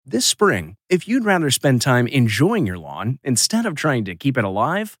This spring, if you'd rather spend time enjoying your lawn instead of trying to keep it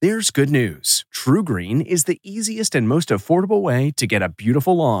alive, there's good news. TruGreen is the easiest and most affordable way to get a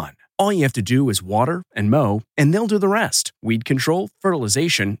beautiful lawn. All you have to do is water and mow, and they'll do the rest. Weed control,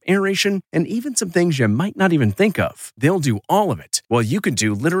 fertilization, aeration, and even some things you might not even think of. They'll do all of it, while you can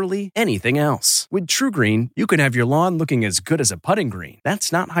do literally anything else. With TruGreen, you can have your lawn looking as good as a putting green.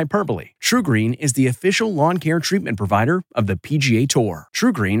 That's not hyperbole. TruGreen is the official lawn care treatment provider of the PGA Tour.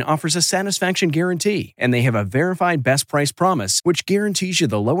 TruGreen offers a satisfaction guarantee, and they have a verified best price promise, which guarantees you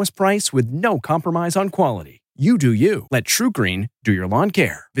the lowest price with no compromise on quality. You do you. Let TruGreen do your lawn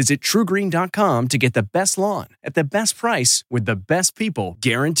care. Visit TruGreen.com to get the best lawn at the best price with the best people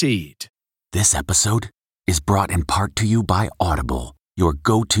guaranteed. This episode is brought in part to you by Audible, your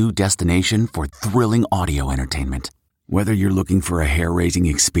go-to destination for thrilling audio entertainment. Whether you're looking for a hair-raising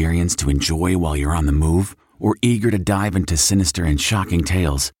experience to enjoy while you're on the move or eager to dive into sinister and shocking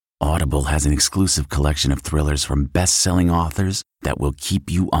tales, Audible has an exclusive collection of thrillers from best-selling authors that will keep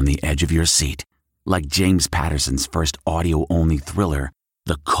you on the edge of your seat. Like James Patterson's first audio-only thriller,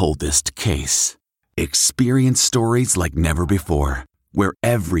 The Coldest Case. Experience stories like never before, where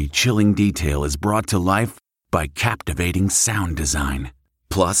every chilling detail is brought to life by captivating sound design.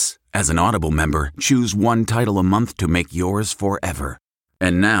 Plus, as an Audible member, choose one title a month to make yours forever.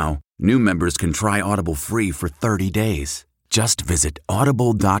 And now, new members can try Audible free for 30 days. Just visit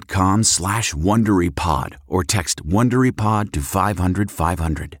audible.com/WonderyPod or text WonderyPod to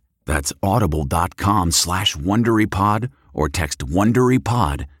 500-500. That's audible.com/WonderyPod or text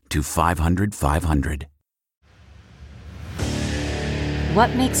WonderyPod to 500-500.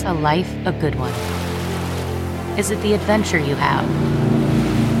 What makes a life a good one? Is it the adventure you have?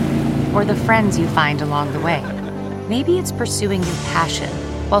 Or the friends you find along the way? Maybe it's pursuing your passion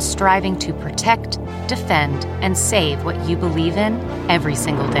while striving to protect, defend, and save what you believe in every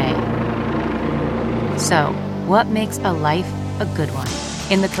single day. So, what makes a life a good one?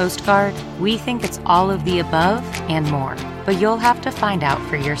 In the Coast Guard, we think it's all of the above and more, but you'll have to find out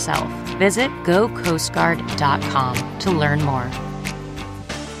for yourself. Visit gocoastguard.com to learn more.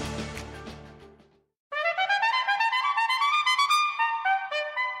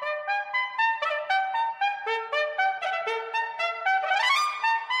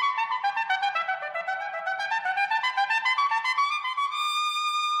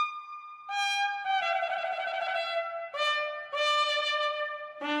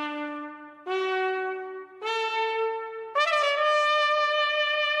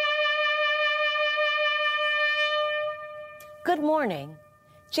 Good morning.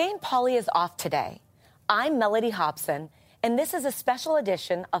 Jane Pauley is off today. I'm Melody Hobson, and this is a special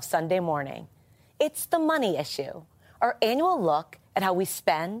edition of Sunday Morning. It's the money issue, our annual look at how we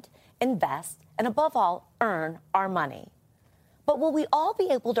spend, invest, and above all, earn our money. But will we all be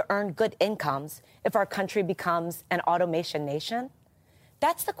able to earn good incomes if our country becomes an automation nation?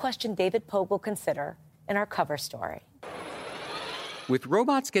 That's the question David Pogue will consider in our cover story. With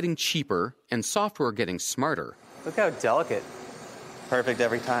robots getting cheaper and software getting smarter, look how delicate. Perfect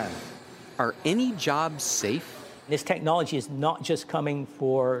every time. Are any jobs safe? This technology is not just coming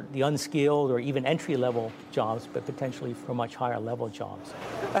for the unskilled or even entry-level jobs, but potentially for much higher-level jobs.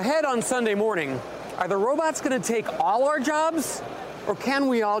 Ahead on Sunday Morning, are the robots going to take all our jobs, or can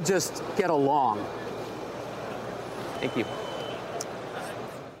we all just get along? Thank you.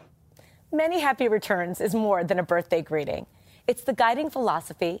 Many happy returns is more than a birthday greeting. It's the guiding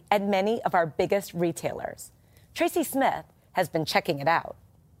philosophy at many of our biggest retailers. Tracy Smith has been checking it out.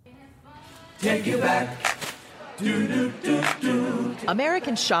 Take it back.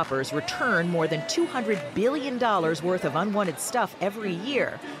 American shoppers return more than $200 billion worth of unwanted stuff every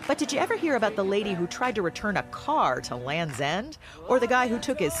year. But did you ever hear about the lady who tried to return a car to Land's End? Or the guy who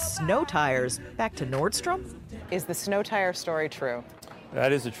took his snow tires back to Nordstrom? Is the snow tire story true?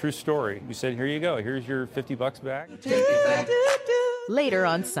 That is a true story. We said, here you go. Here's your $50 back. Later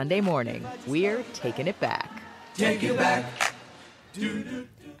on Sunday Morning, we're taking it back. Take it back.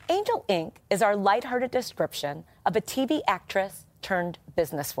 Angel Ink is our lighthearted description of a TV actress turned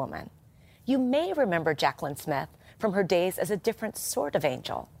businesswoman. You may remember Jaclyn Smith from her days as a different sort of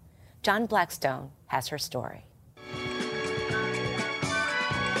angel. John Blackstone has her story.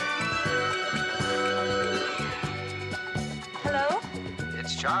 Hello?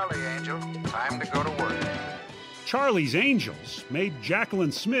 It's Charlie, Angel. Time to go to work. Charlie's Angels made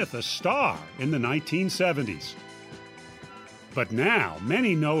Jaclyn Smith a star in the 1970s. But now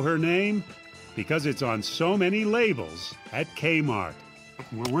many know her name because it's on so many labels at Kmart.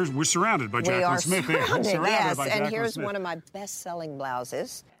 We're surrounded by Jaclyn Smith. Yes, and here's one of my best-selling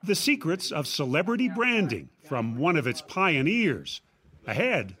blouses. The secrets of celebrity branding from one of its pioneers.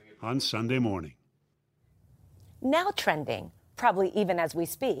 Ahead on Sunday Morning. Now trending, probably even as we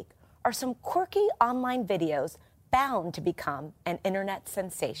speak, are some quirky online videos bound to become an internet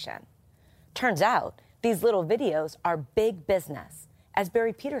sensation. Turns out these little videos are big business, as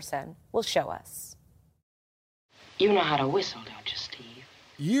Barry Peterson will show us. You know how to whistle, don't you, Steve?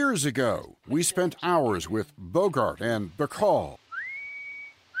 Years ago, we spent hours with Bogart and Bacall.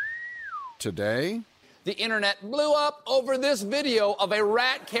 Today, the internet blew up over this video of a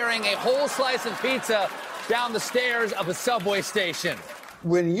rat carrying a whole slice of pizza down the stairs of a subway station.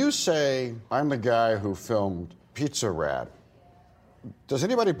 when you say, I'm the guy who filmed Pizza Rat, does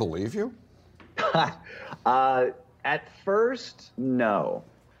anybody believe you? At first, no.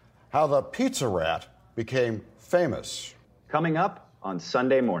 How the Pizza Rat became famous. Coming up on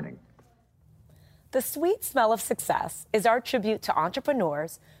Sunday Morning. The Sweet Smell of Success is our tribute to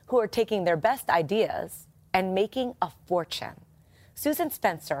entrepreneurs who are taking their best ideas and making a fortune. Susan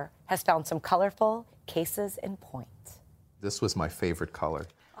Spencer has found some colorful cases in point. This was my favorite color.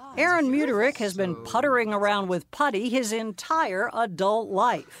 Aaron Muterick has been puttering around with putty his entire adult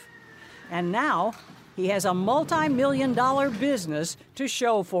life. And now he has a multi-million-dollar business to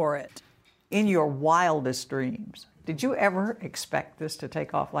show for it. In your wildest dreams, did you ever expect this to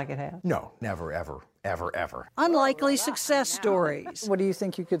take off like it has? No, never, ever, ever, ever. Unlikely success stories. What do you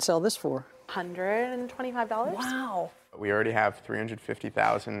think you could sell this for? $125. Wow. We already have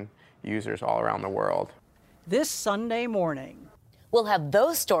 350,000 users all around the world. This Sunday morning. We'll have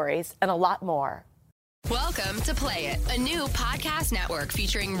those stories and a lot more. Welcome to Play It, a new podcast network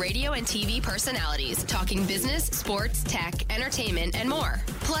featuring radio and TV personalities talking business, sports, tech, entertainment, and more.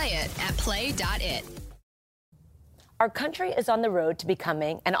 Play it at play.it. Our country is on the road to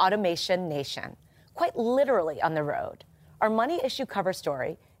becoming an automation nation, quite literally on the road. Our Money Issue cover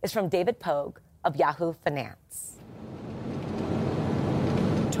story is from David Pogue of Yahoo Finance.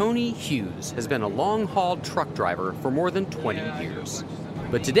 Tony Hughes has been a long-haul truck driver for more than 20 years.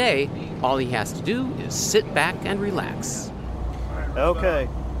 But today, all he has to do is sit back and relax. Okay,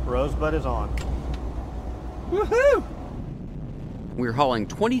 Rosebud is on. Woohoo! We're hauling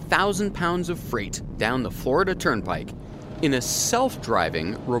 20,000 pounds of freight down the Florida Turnpike in a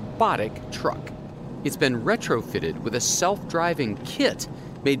self-driving robotic truck. It's been retrofitted with a self-driving kit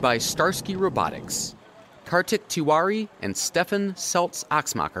made by Starsky Robotics. Kartik Tiwari and Stefan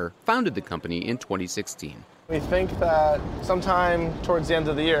Seltz-Oxmacher founded the company in 2016. We think that sometime towards the end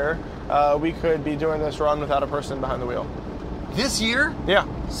of the year, we could be doing this run without a person behind the wheel. This year? Yeah.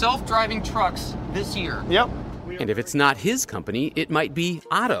 Self-driving trucks this year? Yep. And if it's not his company, it might be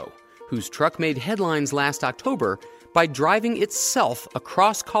Otto, whose truck made headlines last October by driving itself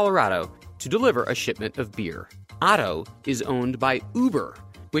across Colorado to deliver a shipment of beer. Otto is owned by Uber,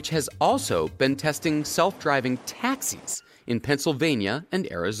 which has also been testing self-driving taxis in Pennsylvania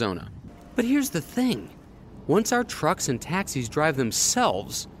and Arizona. But here's the thing. Once our trucks and taxis drive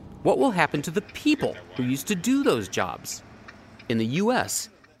themselves, what will happen to the people who used to do those jobs? In the U.S.,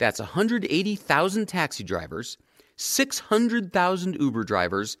 that's 180,000 taxi drivers, 600,000 Uber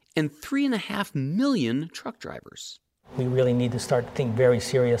drivers, and 3.5 million truck drivers. We really need to start to think very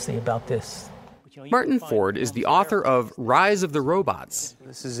seriously about this. Martin Ford is the author of Rise of the Robots.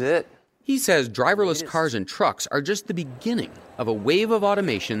 This is it. He says driverless cars and trucks are just the beginning of a wave of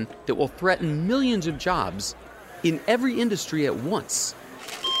automation that will threaten millions of jobs in every industry at once.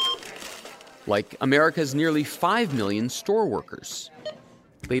 Like America's nearly 5 million store workers.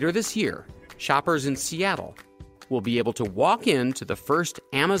 Later this year, shoppers in Seattle will be able to walk into the first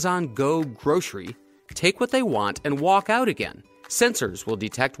Amazon Go grocery, take what they want, and walk out again. Sensors will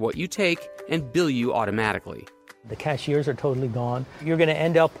detect what you take and bill you automatically. The cashiers are totally gone. You're going to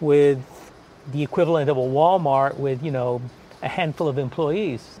end up with the equivalent of a Walmart with, a handful of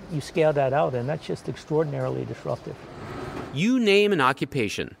employees. You scale that out, and that's just extraordinarily disruptive. You name an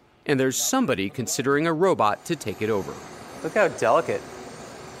occupation, and there's somebody considering a robot to take it over. Look how delicate.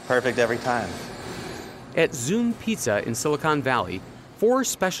 Perfect every time. At Zoom Pizza in Silicon Valley, 4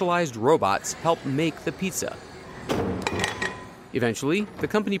 specialized robots help make the pizza. Eventually, the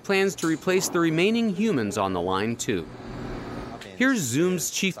company plans to replace the remaining humans on the line, too. Here's Zoom's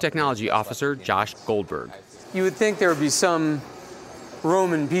Chief Technology Officer, Josh Goldberg. You would think there would be some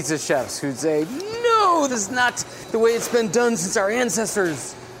Roman pizza chefs who'd say, no, this is not the way it's been done since our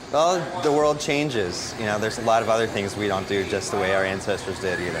ancestors. Well, the world changes. There's a lot of other things we don't do just the way our ancestors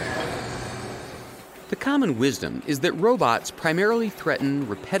did either. The common wisdom is that robots primarily threaten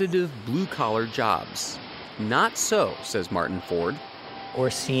repetitive blue-collar jobs. Not so, says Martin Ford. We're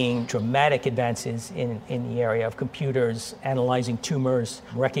seeing dramatic advances in the area of computers, analyzing tumors,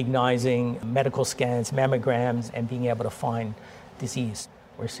 recognizing medical scans, mammograms, and being able to find disease.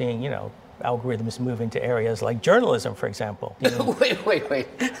 We're seeing, algorithms move into areas like journalism, for example. Wait.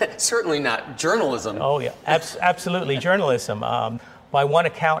 Certainly not journalism. Oh, yeah, absolutely journalism. By one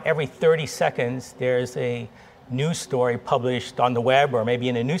account, every 30 seconds, there's a news story published on the web or maybe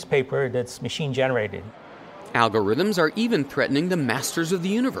in a newspaper that's machine generated. Algorithms are even threatening the masters of the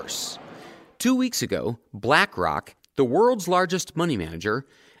universe. 2 weeks ago, BlackRock, the world's largest money manager,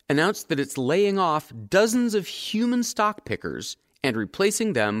 announced that it's laying off dozens of human stock pickers and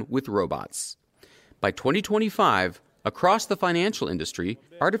replacing them with robots. By 2025, across the financial industry,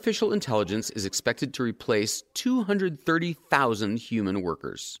 artificial intelligence is expected to replace 230,000 human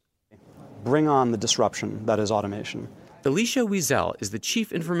workers. Bring on the disruption that is automation. Alicia Wiesel is the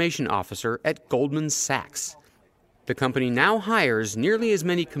Chief Information Officer at Goldman Sachs. The company now hires nearly as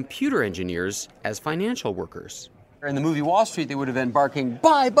many computer engineers as financial workers. In the movie Wall Street, they would have been barking,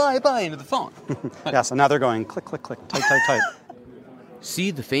 buy, into the phone. Yeah, so now they're going click, click, click, type.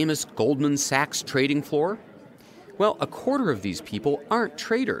 See the famous Goldman Sachs trading floor? Well, a quarter of these people aren't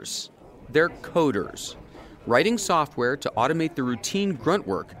traders. They're coders, writing software to automate the routine grunt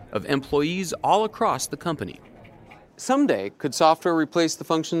work of employees all across the company. Someday, could software replace the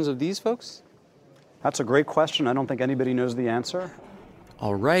functions of these folks? That's a great question. I don't think anybody knows the answer.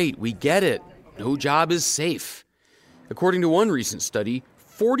 All right, we get it. No job is safe. According to one recent study,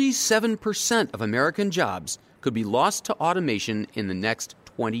 47% of American jobs could be lost to automation in the next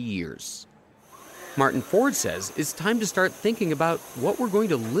 20 years. Martin Ford says it's time to start thinking about what we're going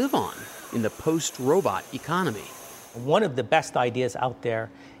to live on in the post-robot economy. One of the best ideas out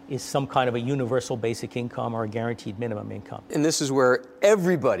there is some kind of a universal basic income or a guaranteed minimum income. And this is where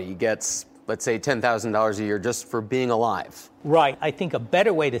everybody gets, let's say, $10,000 a year just for being alive. Right. I think a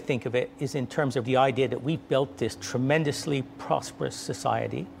better way to think of it is in terms of the idea that we've built this tremendously prosperous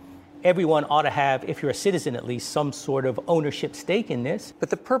society. Everyone ought to have, if you're a citizen at least, some sort of ownership stake in this.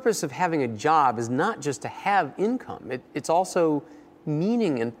 But the purpose of having a job is not just to have income. It's also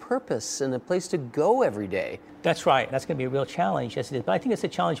meaning and purpose and a place to go every day. That's right. That's going to be a real challenge, yes it is. But I think it's a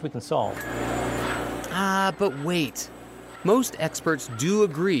challenge we can solve. But wait. Most experts do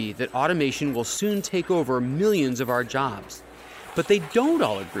agree that automation will soon take over millions of our jobs. But they don't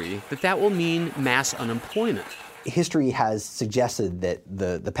all agree that that will mean mass unemployment. History has suggested that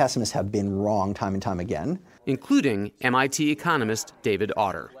the pessimists have been wrong time and time again. Including MIT economist David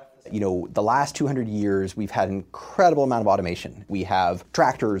Autor. The last 200 years, we've had an incredible amount of automation. We have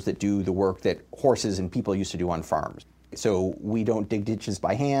tractors that do the work that horses and people used to do on farms. So we don't dig ditches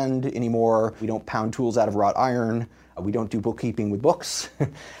by hand anymore. We don't pound tools out of wrought iron. We don't do bookkeeping with books.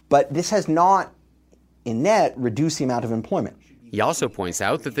 But this has not, in net, reduced the amount of employment. He also points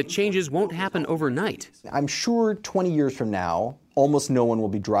out that the changes won't happen overnight. I'm sure 20 years from now, almost no one will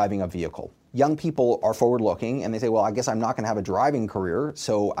be driving a vehicle. Young people are forward-looking, and they say, well, I guess I'm not going to have a driving career,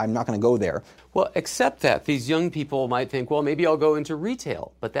 so I'm not going to go there. Well, except that these young people might think, well, maybe I'll go into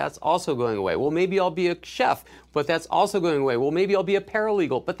retail, but that's also going away. Well, maybe I'll be a chef, but that's also going away. Well, maybe I'll be a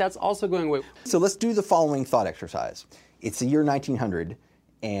paralegal, but that's also going away. So let's do the following thought exercise. It's the year 1900,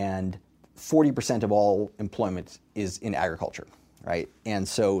 and 40% of all employment is in agriculture, right? And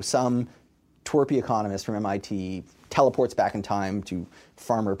so some twerpy economist from MIT teleports back in time to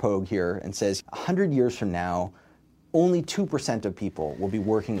Farmer Pogue here and says, 100 years from now, only 2% of people will be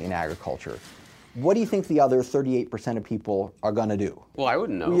working in agriculture. What do you think the other 38% of people are going to do? Well, I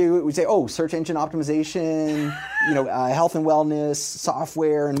wouldn't know. We say, search engine optimization, health and wellness,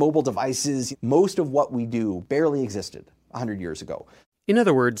 software and mobile devices. Most of what we do barely existed 100 years ago. In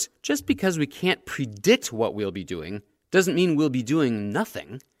other words, just because we can't predict what we'll be doing doesn't mean we'll be doing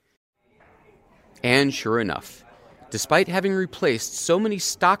nothing. And sure enough, despite having replaced so many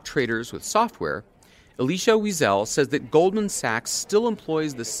stock traders with software, Alicia Wiesel says that Goldman Sachs still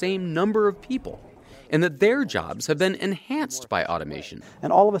employs the same number of people and that their jobs have been enhanced by automation.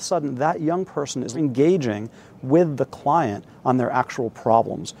 And all of a sudden, that young person is engaging with the client on their actual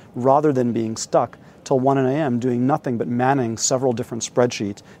problems rather than being stuck till 1 a.m. doing nothing but manning several different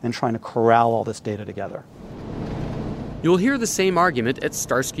spreadsheets and trying to corral all this data together. You'll hear the same argument at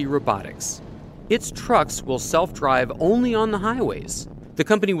Starsky Robotics. Its trucks will self-drive only on the highways. The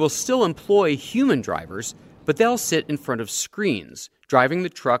company will still employ human drivers, but they'll sit in front of screens, driving the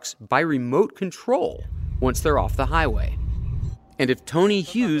trucks by remote control once they're off the highway. And if Tony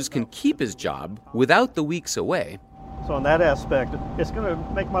Hughes can keep his job without the weeks away... So in that aspect, it's going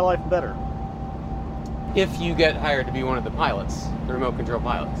to make my life better. If you get hired to be one of the pilots, the remote control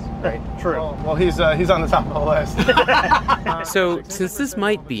pilots, right? True. Well, he's on the top of the list. So, since this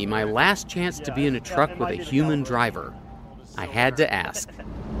might be my last chance to be in a truck with a human driver, I had to ask.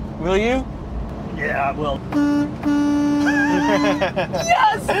 Will you? Yeah, I will.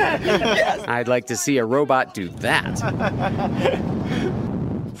 Yes! Yes! I'd like to see a robot do that.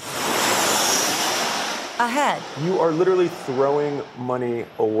 Ahead. You are literally throwing money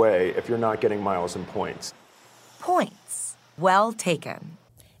away if you're not getting miles and points. Points. Well taken.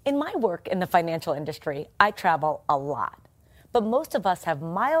 In my work in the financial industry, I travel a lot. But most of us have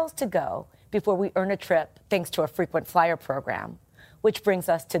miles to go before we earn a trip thanks to a frequent flyer program. Which brings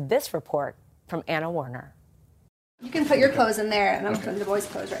us to this report from Anna Warner. You can put your clothes in there, and I'm putting the boys'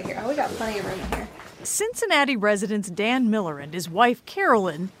 clothes right here. Oh, we got plenty of room in here. Cincinnati residents Dan Miller and his wife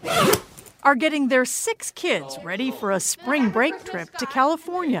Carolyn are getting their 6 kids ready for a spring break trip to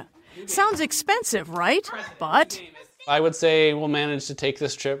California. Sounds expensive, right? But I would say we'll manage to take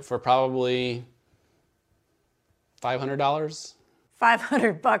this trip for probably $500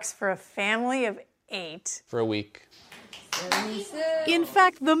 $500 for a family of 8 for a week. In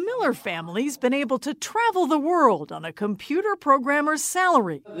fact, the Miller family's been able to travel the world on a computer programmer's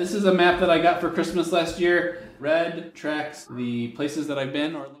salary. This is a map that I got for Christmas last year. Red tracks the places that I've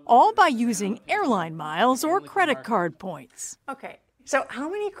been. All by using airline miles or credit card points. Okay, so how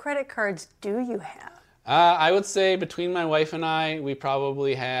many credit cards do you have? I would say between my wife and I, we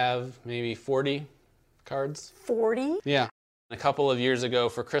probably have maybe 40 cards. 40? Yeah. A couple of years ago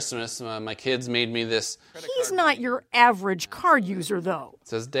for Christmas, my kids made me this. He's not your average card user, though. It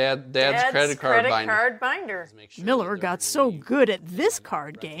says Dad's credit card binder. Miller got so good at this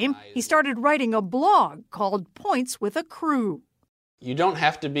card game, he started writing a blog called Points with a Crew. You don't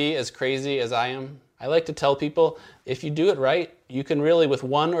have to be as crazy as I am. I like to tell people, if you do it right, you can really, with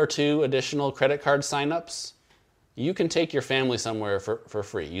 1 or 2 additional credit card signups, you can take your family somewhere for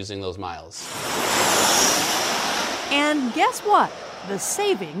free using those miles. And guess what? The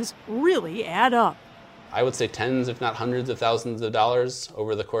savings really add up. I would say tens, if not hundreds of thousands of dollars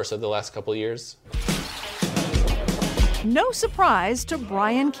over the course of the last couple of years. No surprise to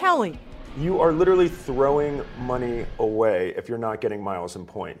Brian Kelly. You are literally throwing money away if you're not getting miles and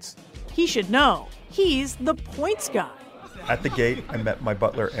points. He should know. He's the points guy. At the gate, I met my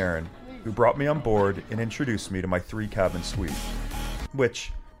butler, Aaron, who brought me on board and introduced me to my 3-cabin suite,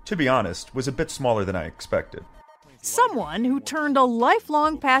 which, to be honest, was a bit smaller than I expected. Someone who turned a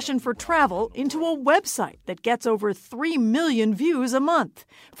lifelong passion for travel into a website that gets over 3 million views a month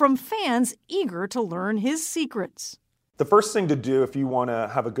from fans eager to learn his secrets. The first thing to do if you want to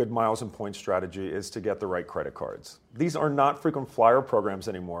have a good miles and points strategy is to get the right credit cards. These are not frequent flyer programs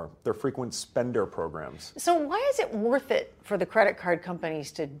anymore. They're frequent spender programs. So why is it worth it for the credit card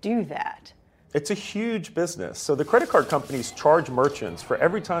companies to do that? It's a huge business. So the credit card companies charge merchants for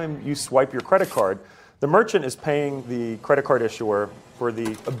every time you swipe your credit card. The merchant is paying the credit card issuer for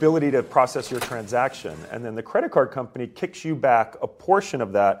the ability to process your transaction, and then the credit card company kicks you back a portion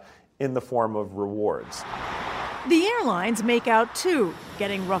of that in the form of rewards. The airlines make out too,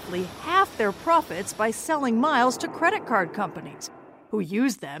 getting roughly half their profits by selling miles to credit card companies, who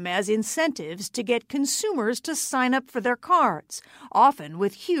use them as incentives to get consumers to sign up for their cards, often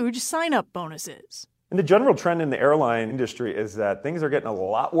with huge sign-up bonuses. And the general trend in the airline industry is that things are getting a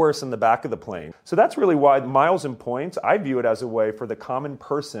lot worse in the back of the plane. So that's really why miles and points, I view it as a way for the common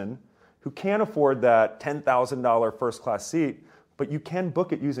person who can't afford that $10,000 first-class seat, but you can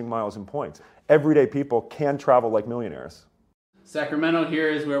book it using miles and points. Everyday people can travel like millionaires. Sacramento here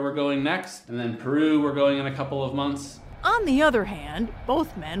is where we're going next, and then Peru we're going in a couple of months. On the other hand,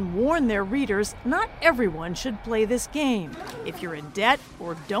 both men warn their readers not everyone should play this game. If you're in debt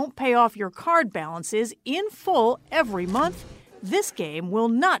or don't pay off your card balances in full every month, this game will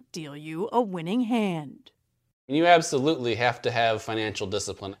not deal you a winning hand. You absolutely have to have financial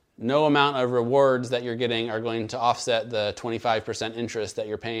discipline. No amount of rewards that you're getting are going to offset the 25% interest that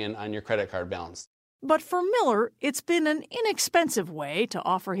you're paying on your credit card balance. But for Miller, it's been an inexpensive way to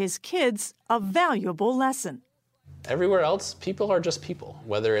offer his kids a valuable lesson. Everywhere else, people are just people.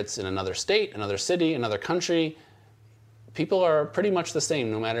 Whether it's in another state, another city, another country, people are pretty much the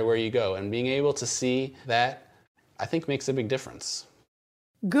same no matter where you go. And being able to see that, I think, makes a big difference.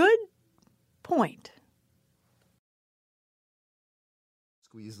 Good point.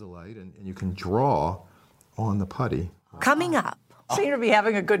 Squeeze the light and you can draw on the putty. Coming up. Seem to be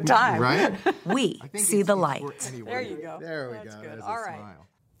having a good time. Right? We see the light. There you go. There we That's go. good. There's All a right. smile.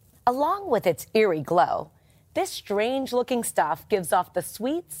 Along with its eerie glow, this strange-looking stuff gives off the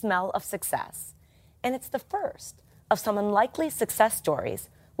sweet smell of success. And it's the first of some unlikely success stories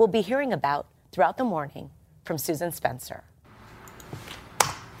we'll be hearing about throughout the morning from Susan Spencer.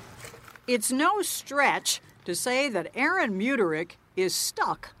 It's no stretch to say that Aaron Muterick is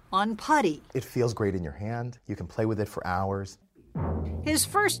stuck on putty. It feels great in your hand. You can play with it for hours. His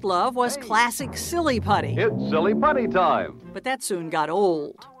first love was classic silly putty. It's silly putty time. But that soon got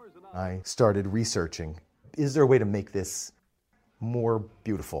old. I started researching, is there a way to make this more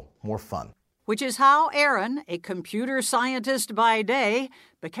beautiful, more fun? Which is how Aaron, a computer scientist by day,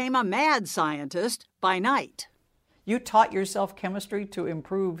 became a mad scientist by night. You taught yourself chemistry to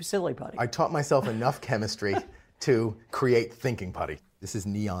improve silly putty. I taught myself enough chemistry to create thinking putty. This is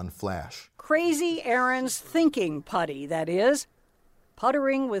neon flash. Crazy Aaron's thinking putty, that is.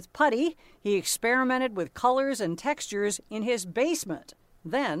 Puttering with putty, he experimented with colors and textures in his basement,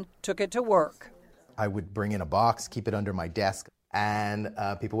 then took it to work. I would bring in a box, keep it under my desk, and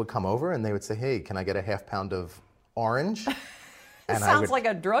people would come over and they would say, hey, can I get a half pound of orange? It sounds like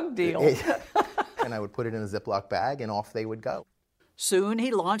a drug deal. And I would put it in a Ziploc bag and off they would go. Soon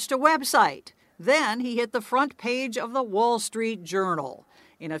he launched a website. Then he hit the front page of the Wall Street Journal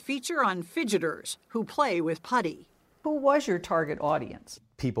in a feature on fidgeters who play with putty. Who was your target audience?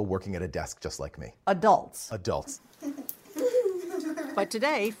 People working at a desk just like me. Adults. Adults. But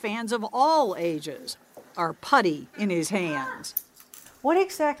today, fans of all ages are putty in his hands. What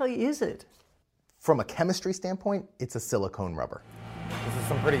exactly is it? From a chemistry standpoint, it's a silicone rubber. This is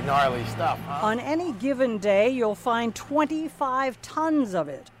some pretty gnarly stuff, huh? On any given day, you'll find 25 tons of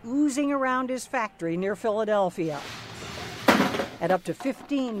it oozing around his factory near Philadelphia. At up to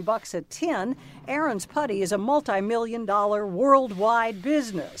 $15 a tin, Aaron's Putty is a multi-million-dollar worldwide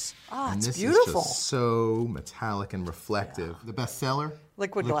business. Oh, it's this beautiful. Is just so metallic and reflective. The best seller?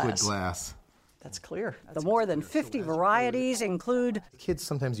 Liquid glass. That's clear. The more than 50 varieties include kids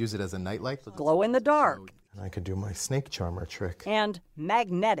sometimes use it as a nightlight. Glow in the dark. And I could do my snake charmer trick. And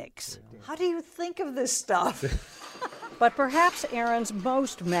magnetics. How do you think of this stuff? But perhaps Aaron's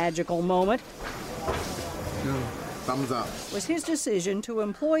most magical moment thumbs up was his decision to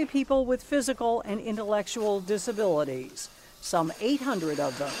employ people with physical and intellectual disabilities, some 800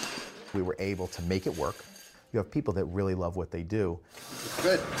 of them. We were able to make it work. You have people that really love what they do.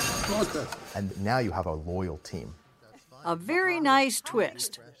 Good. And now you have a loyal team. A very nice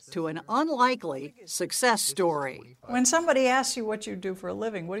twist to an unlikely success story. When somebody asks you what you do for a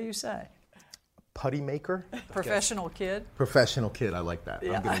living, what do you say? Putty maker? Professional kid? Professional kid, I like that.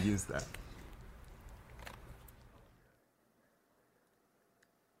 Yeah. I'm going to use that.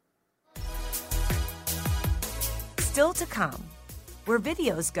 Still to come, where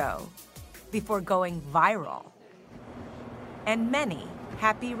videos go before going viral. And many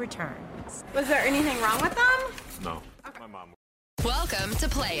happy returns. Was there anything wrong with them? No. Welcome to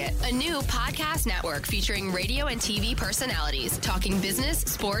Play It, a new podcast network featuring radio and TV personalities talking business,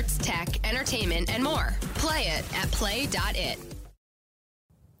 sports, tech, entertainment, and more. Play it at play.it.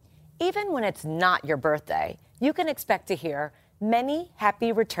 Even when it's not your birthday, you can expect to hear many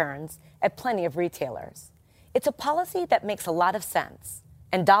happy returns at plenty of retailers. It's a policy that makes a lot of sense,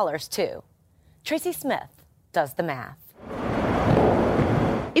 and dollars too. Tracy Smith does the math.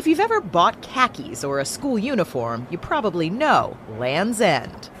 If you've ever bought khakis or a school uniform, you probably know Land's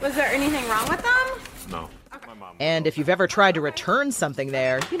End. Was there anything wrong with them? No. And if you've ever tried to return something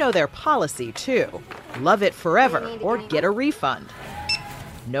there, you know their policy too. Love it forever or get a refund.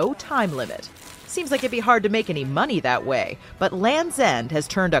 No time limit. Seems like it'd be hard to make any money that way, but Land's End has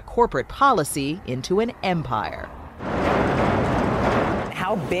turned a corporate policy into an empire.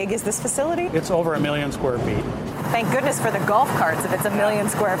 How big is this facility? It's over 1 million square feet. Thank goodness for the golf carts if it's 1 million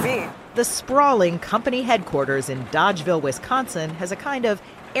square feet. The sprawling company headquarters in Dodgeville, Wisconsin has a kind of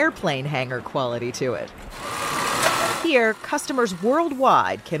airplane hangar quality to it. Here, customers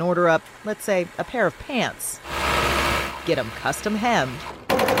worldwide can order up, let's say, a pair of pants. Get them custom hemmed,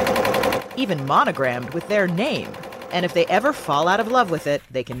 even monogrammed with their name. And if they ever fall out of love with it,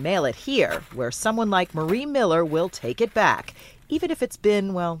 they can mail it here, where someone like Marie Miller will take it back, even if it's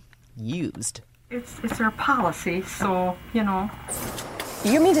been, well, used. It's our policy, so, you know.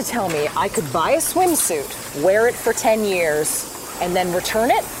 You mean to tell me I could buy a swimsuit, wear it for 10 years, and then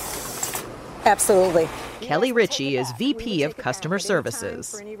return it? Absolutely. Kelly Ritchie is VP of Customer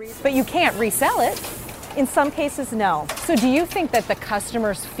Services. But you can't resell it. In some cases, no. So do you think that the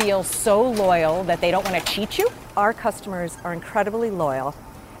customers feel so loyal that they don't want to cheat you? Our customers are incredibly loyal,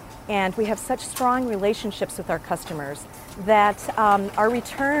 and we have such strong relationships with our customers that our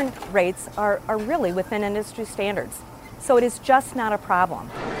return rates are really within industry standards. So it is just not a problem.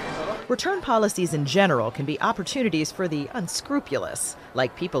 Return policies in general can be opportunities for the unscrupulous,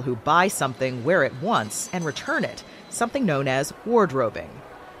 like people who buy something, wear it once, and return it, something known as wardrobing.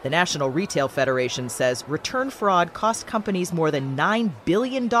 The National Retail Federation says return fraud cost companies more than $9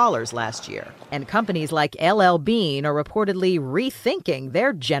 billion last year. And companies like LL Bean are reportedly rethinking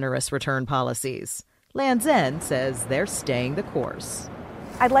their generous return policies. Land's End says they're staying the course.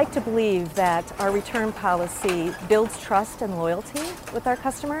 I'd like to believe that our return policy builds trust and loyalty with our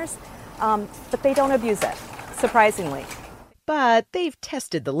customers, but they don't abuse it, surprisingly. But they've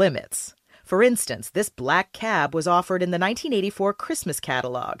tested the limits. For instance, this black cab was offered in the 1984 Christmas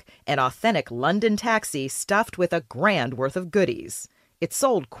catalog, an authentic London taxi stuffed with $1,000 worth of goodies. It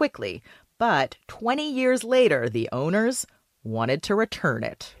sold quickly, but 20 years later, the owners wanted to return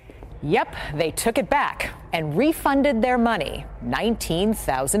it. Yep, they took it back and refunded their money,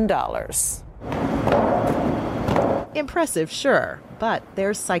 $19,000. Impressive, sure, but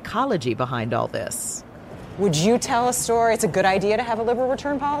there's psychology behind all this. Would you tell a store it's a good idea to have a liberal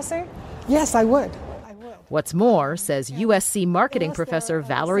return policy? Yes, I would. What's more, says USC marketing professor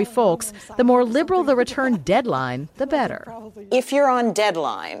Valerie Folks, the more liberal the return deadline, the better. If you're on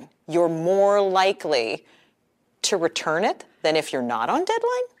deadline, you're more likely to return it than if you're not on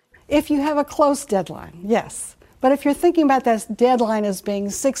deadline? If you have a close deadline, yes. But if you're thinking about that deadline as being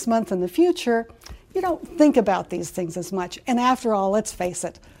 6 months in the future, you don't think about these things as much. And after all, let's face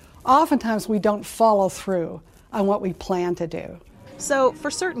it, oftentimes we don't follow through on what we plan to do. So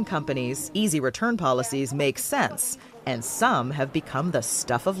for certain companies, easy return policies make sense, and some have become the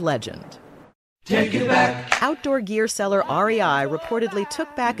stuff of legend. Take it back. Outdoor gear seller REI reportedly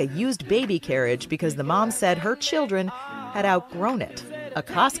took back a used baby carriage because the mom said her children had outgrown it. A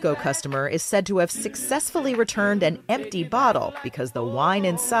Costco customer is said to have successfully returned an empty bottle because the wine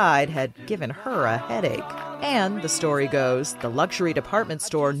inside had given her a headache. And, the story goes, the luxury department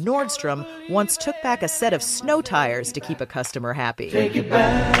store Nordstrom once took back a set of snow tires to keep a customer happy. Take it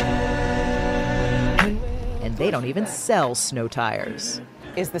back. And they don't even sell snow tires.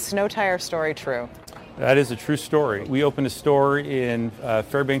 Is the snow tire story true? That is a true story. We opened a store in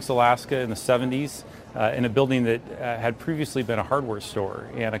Fairbanks, Alaska in the 70s. In a building that had previously been a hardware store,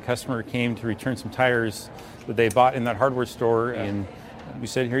 and a customer came to return some tires that they bought in that hardware store, and we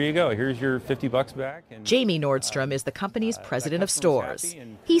said, here you go, here's your $50 back. And Jamie Nordstrom is the company's president of stores.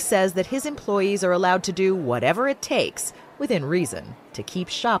 He says that his employees are allowed to do whatever it takes, within reason, to keep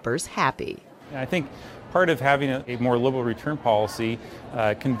shoppers happy. And I think part of having a more liberal return policy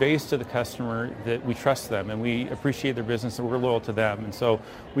conveys to the customer that we trust them and we appreciate their business and we're loyal to them. And so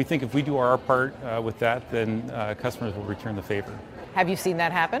we think if we do our part with that, then customers will return the favor. Have you seen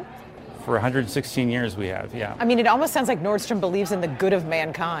that happen? For 116 years we have, yeah. I mean, it almost sounds like Nordstrom believes in the good of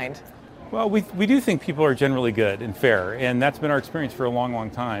mankind. Well, we do think people are generally good and fair, and that's been our experience for a long,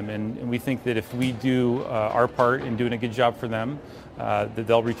 long time. And we think that if we do our part in doing a good job for them, that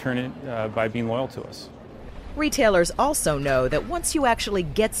they'll return it by being loyal to us. Retailers also know that once you actually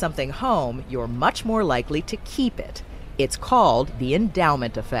get something home, you're much more likely to keep it. It's called the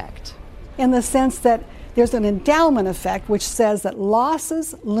endowment effect. In the sense that there's an endowment effect which says that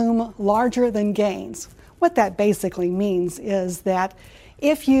losses loom larger than gains. What that basically means is that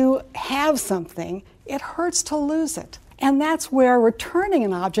if you have something, it hurts to lose it. And that's where returning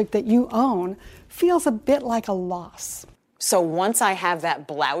an object that you own feels a bit like a loss. So once I have that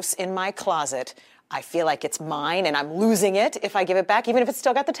blouse in my closet, I feel like it's mine and I'm losing it if I give it back, even if it's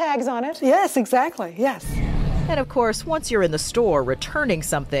still got the tags on it. Yes, exactly, yes. And of course, once you're in the store returning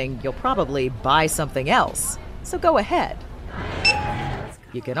something, you'll probably buy something else. So go ahead.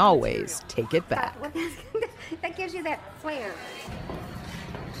 You can always take it back. That gives you that flair.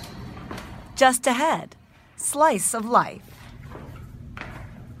 Just ahead, slice of life.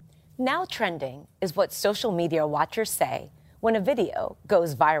 Now trending is what social media watchers say when a video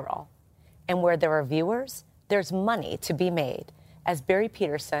goes viral. And where there are viewers, there's money to be made, as Barry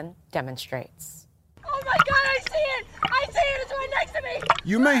Peterson demonstrates. Oh my God, I see it! I see it! It's right next to me!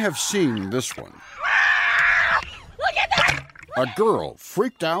 You may have seen this one. Look at that! A girl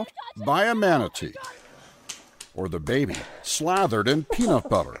freaked out by a manatee. Or the baby slathered in peanut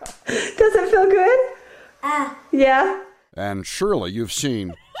butter. Does it feel good? Yeah. And surely you've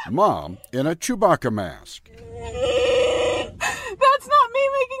seen Mom in a Chewbacca mask. That's not me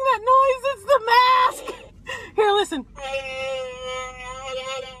making that noise, it's the mask! Here, listen.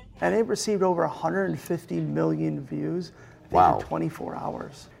 And it received over 150 million views in 24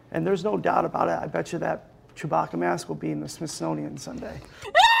 hours. And there's no doubt about it. I bet you that Chewbacca mask will be in the Smithsonian someday.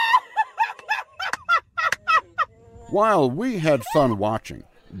 While we had fun watching,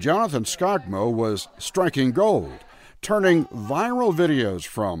 Jonathan Skogmo was striking gold, turning viral videos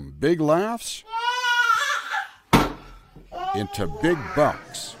from big laughs into big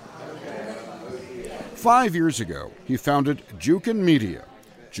bucks. 5 years ago, he founded Jukin Media.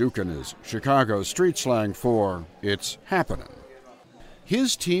 Jukin is Chicago's street slang for it's happening.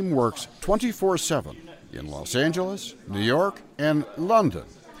 His team works 24/7 in Los Angeles, New York, and London.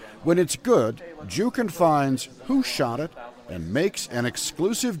 When it's good, Jukin finds who shot it and makes an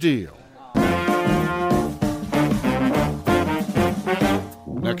exclusive deal.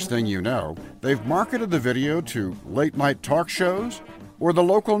 Next thing you know, they've marketed the video to late-night talk shows or the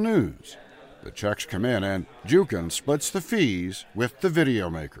local news. The checks come in and Jukin splits the fees with the video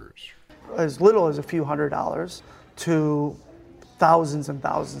makers. As little as a few $100s to thousands and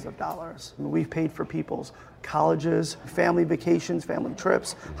thousands of dollars. I mean, we've paid for people's colleges, family vacations, family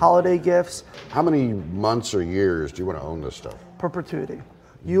trips, holiday gifts. How many months or years do you want to own this stuff? Perpetuity.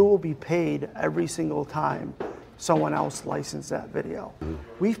 You will be paid every single time someone else licensed that video.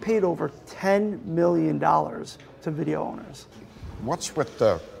 We've paid over $10 million to video owners. What's with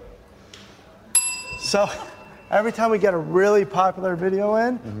the... So every time we get a really popular video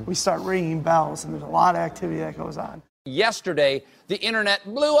in, we start ringing bells, and there's a lot of activity that goes on. Yesterday, the internet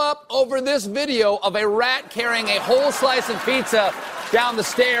blew up over this video of a rat carrying a whole slice of pizza down the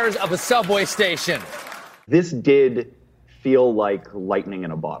stairs of a subway station. This did feel like lightning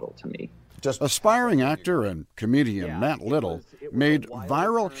in a bottle to me. Aspiring actor and comedian Matt Little made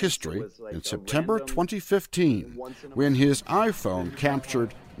viral history in September 2015 when his iPhone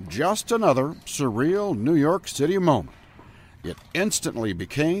captured just another surreal New York City moment. It instantly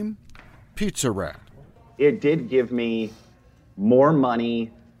became Pizza Rat. It did give me more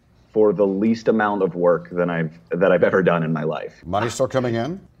money for the least amount of work than I've ever done in my life. Money still coming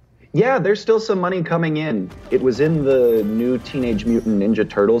in? Yeah, there's still some money coming in. It was in the new Teenage Mutant Ninja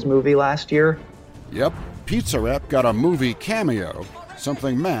Turtles movie last year. Yep, Pizza Rat got a movie cameo,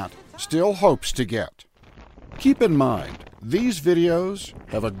 something Matt still hopes to get. Keep in mind, these videos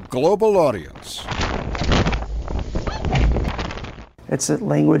have a global audience. It's a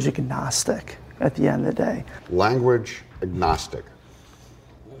language agnostic at the end of the day. Language agnostic.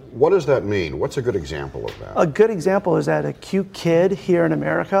 What does that mean? What's a good example of that? A good example is that a cute kid here in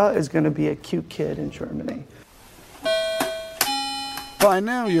America is going to be a cute kid in Germany. By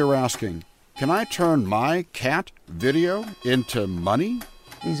now you're asking, can I turn my cat video into money?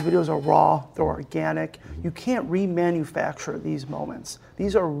 These videos are raw, they're organic. You can't remanufacture these moments.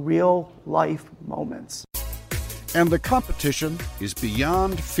 These are real life moments. And the competition is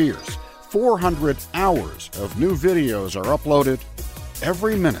beyond fierce. 400 hours of new videos are uploaded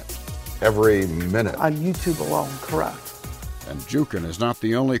every minute. Every minute? On YouTube alone, correct. And Jukin is not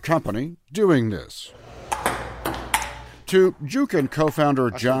the only company doing this. To Jukin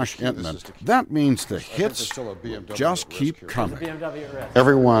co-founder Josh Entman, that means the hits just keep coming.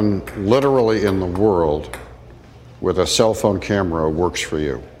 Everyone literally in the world with a cell phone camera works for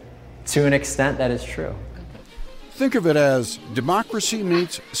you. To an extent, that is true. Think of it as democracy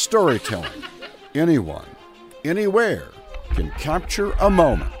meets storytelling. Anyone, anywhere, can capture a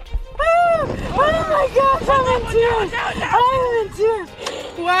moment. Oh my gosh, I'm in tears. I'm in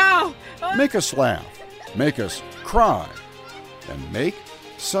tears. Wow. Make us laugh, make us cry, and make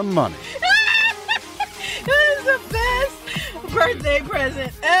some money. That is the best birthday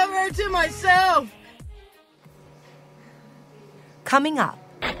present ever to myself. Coming up,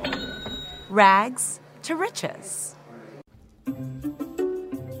 rags to riches.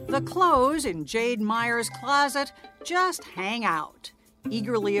 The clothes in Jade Meyer's closet just hang out,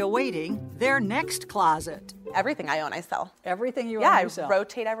 eagerly awaiting their next closet. Everything I own, I sell. Everything you own, I you sell.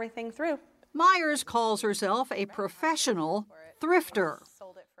 rotate everything through. Myers calls herself a professional thrifter.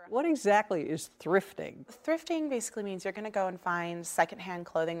 What exactly is thrifting? Thrifting basically means you're going to go and find secondhand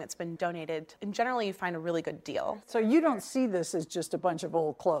clothing that's been donated, and generally you find a really good deal. So you don't see this as just a bunch of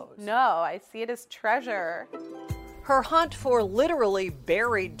old clothes? No, I see it as treasure. Her hunt for literally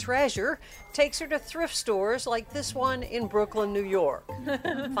buried treasure takes her to thrift stores like this one in Brooklyn, New York.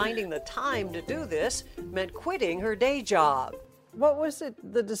 Finding the time to do this meant quitting her day job. What was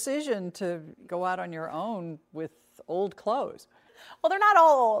the decision to go out on your own with old clothes? Well, they're not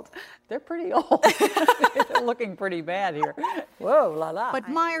old. They're pretty old. They're looking pretty bad here. Whoa, la la. But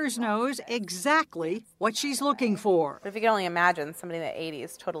Myers knows exactly what she's looking for. But if you can only imagine, somebody in the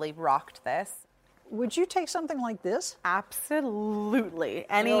 80s totally rocked this. Would you take something like this? Absolutely.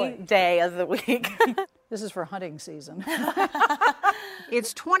 Any day of the week. This is for hunting season.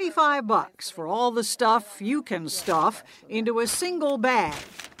 It's $25 for all the stuff you can stuff into a single bag.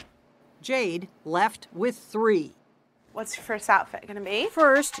 Jade left with 3. What's your first outfit going to be?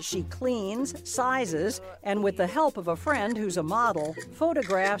 First, she cleans, sizes, and with the help of a friend who's a model,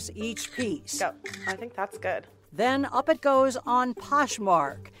 photographs each piece. Go. I think that's good. Then up it goes on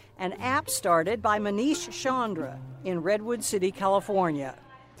Poshmark, an app started by Manish Chandra in Redwood City, California.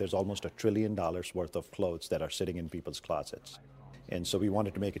 There's almost $1 trillion worth of clothes that are sitting in people's closets. And so we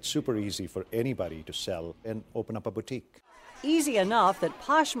wanted to make it super easy for anybody to sell and open up a boutique. Easy enough that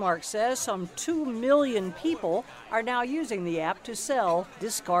Poshmark says some 2 million people are now using the app to sell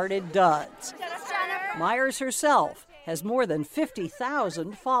discarded duds. Myers herself has more than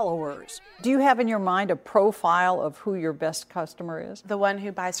 50,000 followers. Do you have in your mind a profile of who your best customer is? The one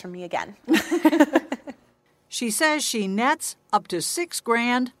who buys from me again. She says she nets up to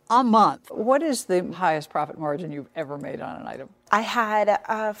 $6,000 a month. What is the highest profit margin you've ever made on an item? I had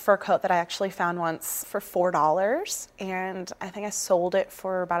a fur coat that I actually found once for $4, and I think I sold it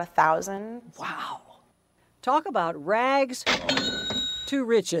for about $1,000. Wow. Talk about rags to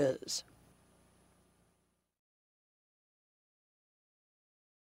riches.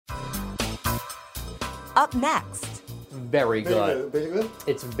 Up next. Very good. Very good?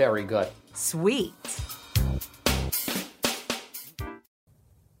 It's very good. Sweet.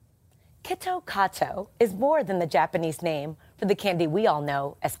 Kito Kato is more than the Japanese name for the candy we all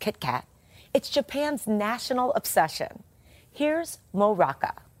know as Kit Kat. It's Japan's national obsession. Here's Mo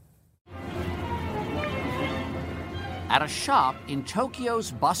Raka. At a shop in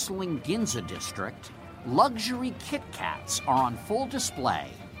Tokyo's bustling Ginza district, luxury Kit Kats are on full display.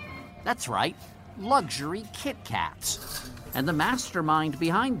 That's right, luxury Kit Kats. And the mastermind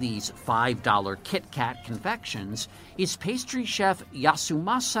behind these $5 Kit Kat confections is pastry chef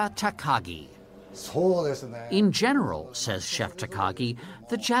Yasumasa Takagi. In general, says Chef Takagi,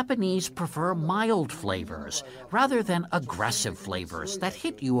 the Japanese prefer mild flavors rather than aggressive flavors that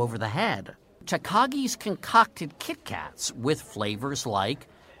hit you over the head. Takagi's concocted Kit Kats with flavors like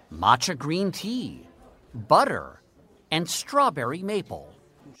matcha green tea, butter, and strawberry maple.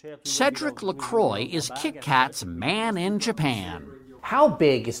 Cedric LaCroix is Kit Kat's man in Japan. How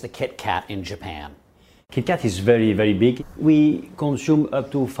big is the Kit Kat in Japan? Kit Kat is very, very big. We consume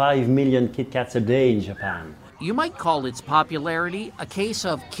up to 5 million Kit Kats a day in Japan. You might call its popularity a case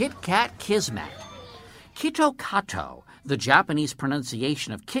of Kit Kat Kismet. Kito Kato, the Japanese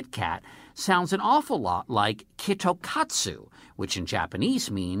pronunciation of Kit Kat, sounds an awful lot like Kitokatsu, which in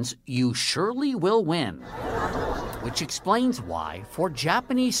Japanese means you surely will win. Which explains why, for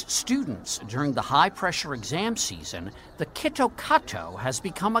Japanese students during the high-pressure exam season, the Kito Kato has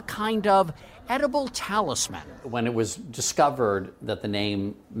become a kind of edible talisman. When it was discovered that the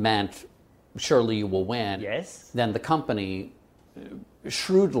name meant surely you will win, yes, then the company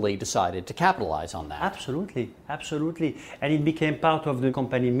shrewdly decided to capitalize on that. Absolutely, absolutely. And it became part of the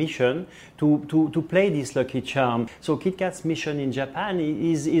company mission to play this lucky charm. So Kit Kat's mission in Japan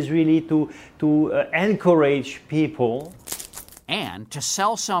is really to encourage people. And to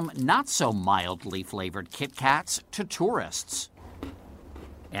sell some not so mildly flavored Kit Kats to tourists.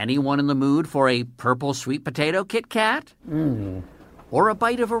 Anyone in the mood for a purple sweet potato Kit Kat? Or a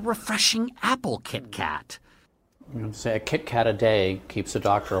bite of a refreshing apple Kit Kat? Say a Kit Kat a day keeps the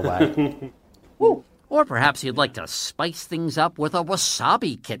doctor away. Or perhaps you'd like to spice things up with a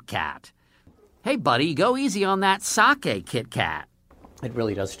wasabi Kit Kat. Hey, buddy, go easy on that sake Kit Kat. It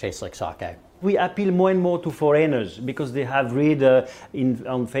really does taste like sake. We appeal more and more to foreigners because they have read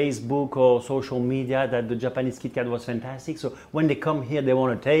on Facebook or social media that the Japanese Kit Kat was fantastic. So when they come here, they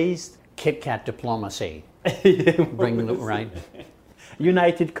want to taste. Kit Kat diplomacy. Bring the right.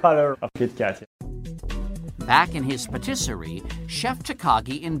 United color of Kit Kat. Back in his patisserie, Chef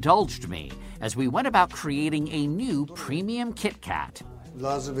Takagi indulged me as we went about creating a new premium Kit Kat.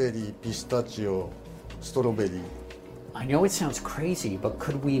 Raspberry, pistachio, strawberry. I know it sounds crazy, but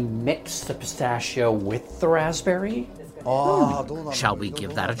could we mix the pistachio with the raspberry? Shall we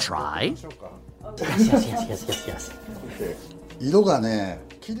give that a try? Yes.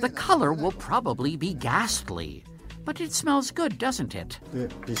 The color will probably be ghastly, but it smells good, doesn't it?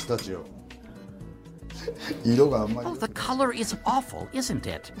 Pistachio. Oh, the color is awful, isn't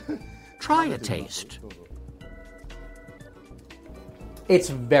it? Try a taste. It's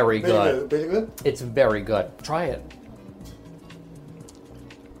very good. Very good? It's very good. Try it.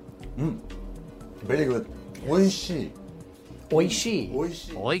 Very good. Oishii. Oishii.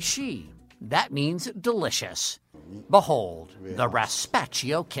 Oishii. That means delicious. Behold, the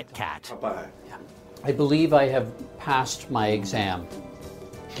Raspacio Kit Kat. I believe I have passed my exam.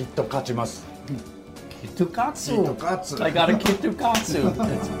 Kitokatsu. Kitokatsu. I got a Kitokatsu.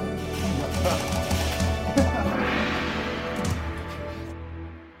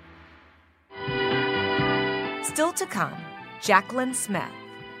 Still to come, Jacqueline Smith.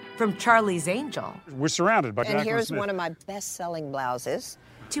 From Charlie's Angel. We're surrounded by Jacqueline And here's Smith. one of my best-selling blouses.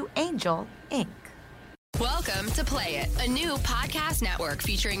 To Angel Inc. Welcome to Play It, a new podcast network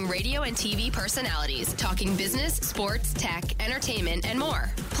featuring radio and TV personalities talking business, sports, tech, entertainment, and more.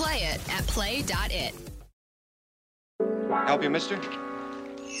 Play it at play.it. Help you, mister?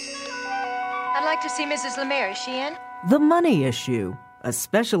 I'd like to see Mrs. Lemire. Is she in? The Money Issue, a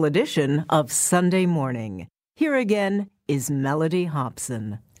special edition of Sunday Morning. Here again is Melody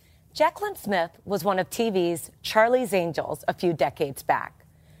Hobson. Jaclyn Smith was one of TV's Charlie's Angels a few decades back.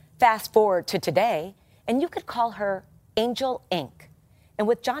 Fast forward to today, and you could call her Angel Inc. And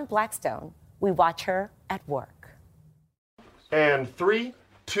with John Blackstone, we watch her at work. And 3,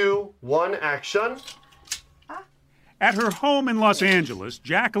 2, 1, action. At her home in Los Angeles,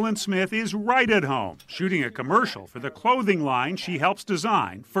 Jaclyn Smith is right at home, shooting a commercial for the clothing line she helps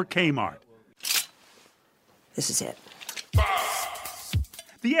design for Kmart. This is it.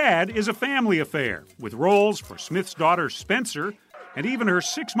 The ad is a family affair, with roles for Smith's daughter Spencer and even her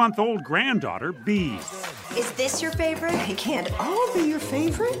 6-month-old granddaughter Bee. Is this your favorite? It can't all be your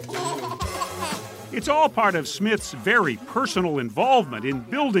favorite. It's all part of Smith's very personal involvement in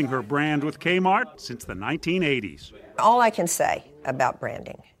building her brand with Kmart since the 1980s. All I can say about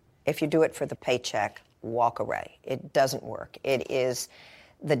branding, if you do it for the paycheck, walk away. It doesn't work. It is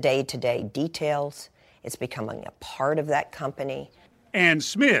the day-to-day details. It's becoming a part of that company. And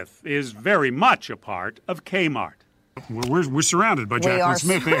Smith is very much a part of Kmart. We're surrounded by Jaclyn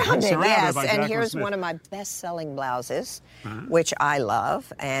Smith. Yes, and here's one of my best-selling blouses, which I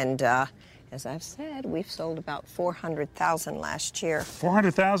love. And as I've said, we've sold about 400,000 last year.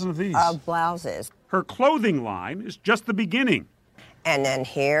 400,000 of these? Of blouses. Her clothing line is just the beginning. And then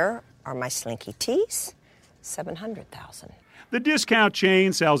here are my slinky tees, 700,000. The discount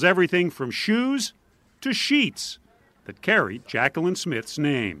chain sells everything from shoes to sheets that carry Jaclyn Smith's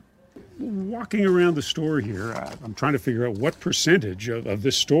name. Walking around the store here, I'm trying to figure out what percentage of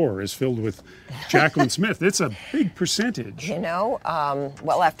this store is filled with Jaclyn Smith. It's a big percentage. You know,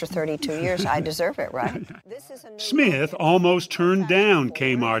 well, after 32 years, I deserve it, right? Smith almost turned down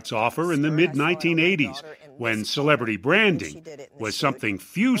Kmart's offer in the mid-1980s when celebrity branding was something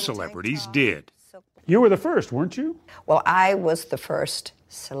few celebrities did. You were the first, weren't you? Well, I was the first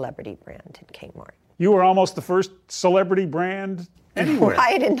celebrity brand at Kmart. You were almost the first celebrity brand anywhere.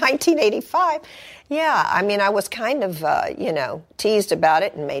 Right, in 1985. Yeah, I mean, I was kind of, teased about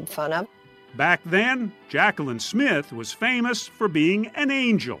it and made fun of. Back then, Jaclyn Smith was famous for being an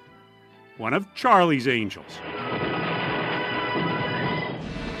angel, one of Charlie's Angels.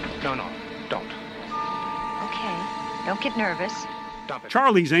 No, don't. Okay, don't get nervous.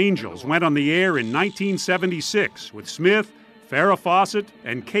 Charlie's Angels went on the air in 1976 with Smith, Farrah Fawcett,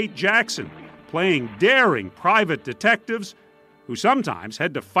 and Kate Jackson playing daring private detectives who sometimes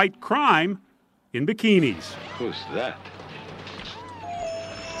had to fight crime in bikinis. Who's that?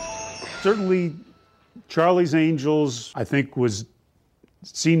 Certainly, Charlie's Angels, I think, was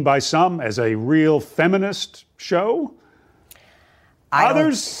seen by some as a real feminist show.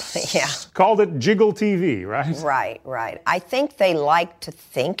 Others called it Jiggle TV, right? Right. I think they liked to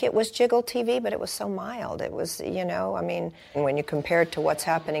think it was Jiggle TV, but it was so mild. It was, when you compare it to what's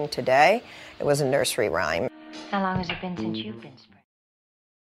happening today, it was a nursery rhyme. How long has it been since you've been sprayed?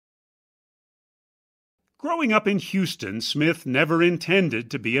 Growing up in Houston, Smith never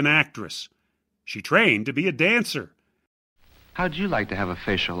intended to be an actress. She trained to be a dancer. How'd you like to have a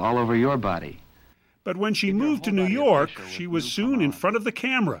facial all over your body? But when she moved to New York, she was soon in front of the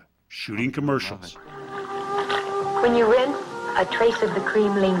camera, shooting commercials. When you rinse, a trace of the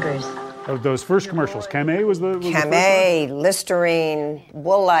cream lingers. Those first commercials, Camay was the first Camay, Listerine,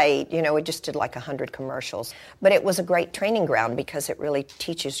 Woolite, we just did like 100 commercials. But it was a great training ground because it really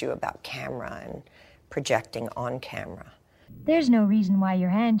teaches you about camera and projecting on camera. There's no reason why your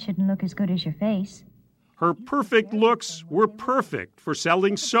hand shouldn't look as good as your face. Her perfect looks were perfect for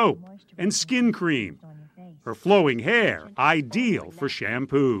selling soap and skin cream. Her flowing hair, ideal for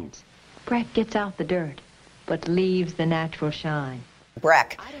shampoo. Breck gets out the dirt, but leaves the natural shine.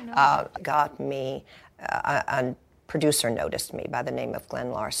 Breck got me, a producer noticed me by the name of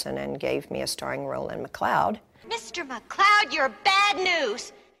Glenn Larson and gave me a starring role in McCloud. Mr. McCloud, you're bad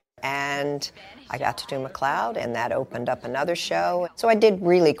news. And I got to do McCloud, and that opened up another show. So I did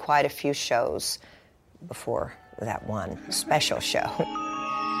really quite a few shows before that one special show.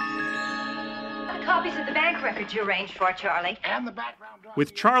 The copies of the bank records you arranged for, Charlie. And the background.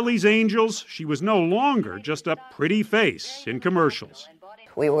 With Charlie's Angels, she was no longer just a pretty face in commercials.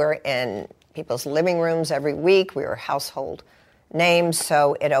 We were in people's living rooms every week. We were household names,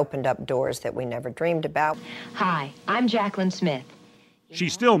 so it opened up doors that we never dreamed about. Hi, I'm Jaclyn Smith. She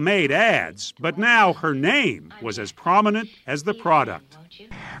still made ads, but now her name was as prominent as the product.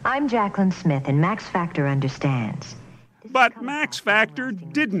 I'm Jaclyn Smith, and Max Factor understands. But Max Factor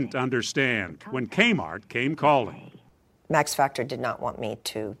didn't understand when Kmart came calling. Max Factor did not want me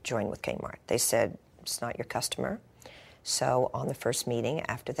to join with Kmart. They said, it's not your customer. So on the first meeting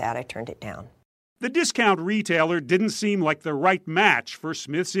after that, I turned it down. The discount retailer didn't seem like the right match for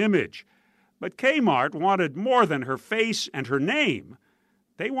Smith's image. But Kmart wanted more than her face and her name.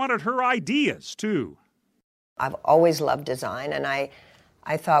 They wanted her ideas, too. I've always loved design, and I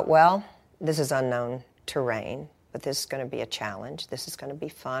thought, well, this is unknown terrain, but this is going to be a challenge. This is going to be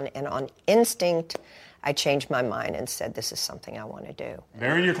fun. And on instinct, I changed my mind and said, this is something I want to do.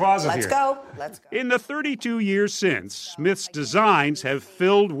 They're in your closet Let's here. Let's go. In the 32 years since, Smith's designs have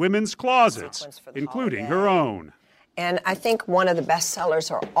filled women's closets, including her own. And I think one of the best sellers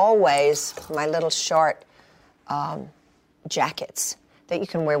are always my little short jackets that you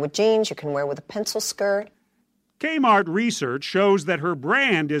can wear with jeans, you can wear with a pencil skirt. Kmart research shows that her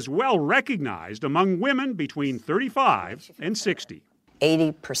brand is well recognized among women between 35 and 60.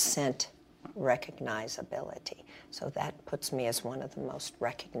 80% recognizability. So that puts me as one of the most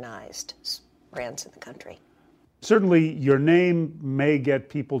recognized brands in the country. Certainly, your name may get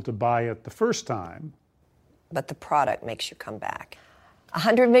people to buy it the first time. But the product makes you come back.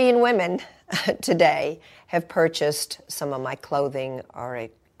 100 million women today have purchased some of my clothing or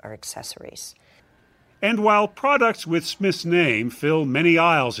accessories. And while products with Smith's name fill many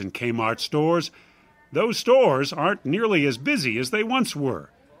aisles in Kmart stores, those stores aren't nearly as busy as they once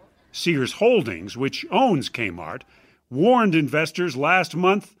were. Sears Holdings, which owns Kmart, warned investors last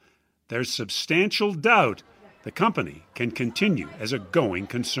month there's substantial doubt the company can continue as a going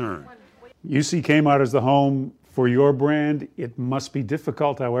concern. You see Kmart as the home for your brand. It must be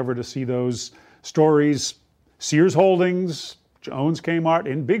difficult, however, to see those stories. Sears Holdings, which owns Kmart,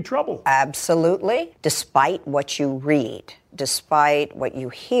 in big trouble. Absolutely. Despite what you read, despite what you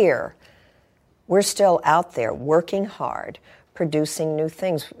hear, we're still out there working hard, producing new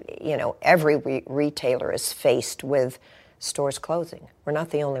things. You know, every retailer is faced with stores closing. We're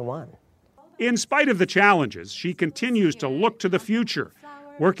not the only one. In spite of the challenges, she continues to look to the future,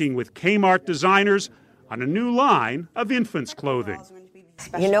 working with Kmart designers on a new line of infants' clothing.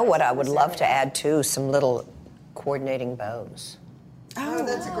 You know what I would love to add, too? Some little coordinating bows. Oh,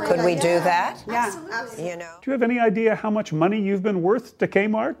 that's a great Could we idea. do that? Yeah, absolutely. You know, Do you have any idea how much money you've been worth to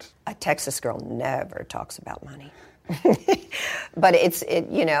Kmart? a Texas girl never talks about money. But it's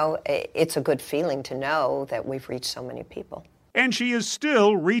a good feeling to know that we've reached so many people. And she is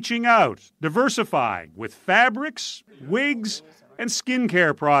still reaching out, diversifying with fabrics, wigs, and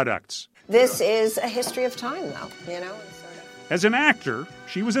skincare products. This is a history of time, though, you know. As an actor,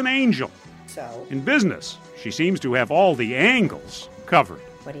 she was an angel. So, In business, she seems to have all the angles covered.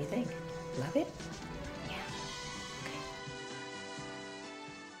 what do you think? Love it?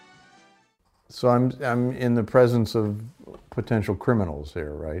 So I'm in the presence of potential criminals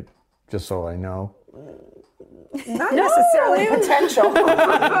here, right? Just so I know. Not necessarily potential.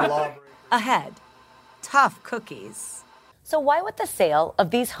 Ahead, tough cookies. So why would the sale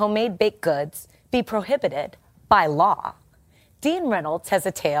of these homemade baked goods be prohibited by law? Dean Reynolds has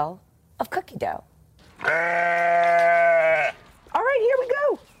a tale of cookie dough. All right, here we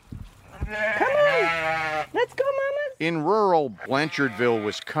go. Come on. Let's go, mamas. In rural Blanchardville,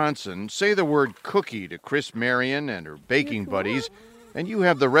 Wisconsin, say the word cookie to Chris Marion and her baking buddies, and you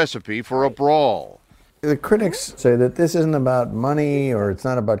have the recipe for a brawl. The critics say that this isn't about money or it's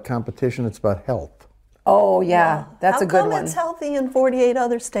not about competition, it's about health. Oh, yeah, that's a good one. How come it's healthy in 48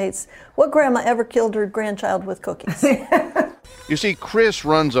 other states? What grandma ever killed her grandchild with cookies? You see, Chris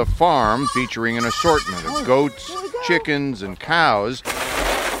runs a farm featuring an assortment of goats, chickens, and cows,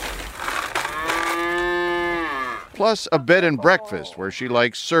 plus a bed and breakfast where she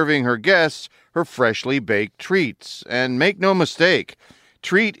likes serving her guests her freshly baked treats. And make no mistake,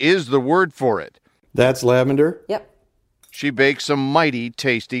 treat is the word for it. That's lavender? Yep. She bakes some mighty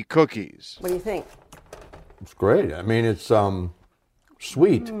tasty cookies. What do you think? It's great. I mean, it's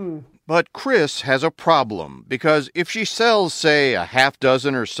sweet. But Chris has a problem, because if she sells, say, a half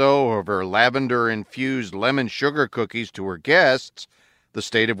dozen or so of her lavender-infused lemon sugar cookies to her guests, the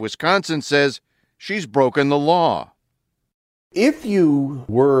state of Wisconsin says she's broken the law. If you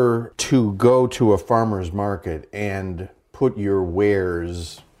were to go to a farmer's market and put your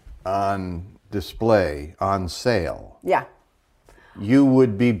wares on display, on sale, Yeah, you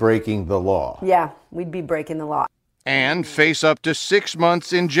would be breaking the law. yeah, we'd be breaking the law. And face up to 6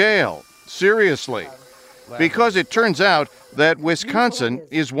 months in jail. Seriously. Because it turns out that Wisconsin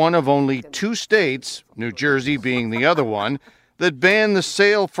is one of only 2 states, New Jersey being the other one, that ban the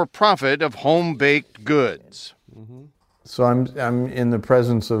sale for profit of home-baked goods. So I'm in the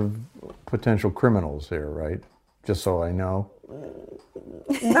presence of potential criminals here, right? Just so I know.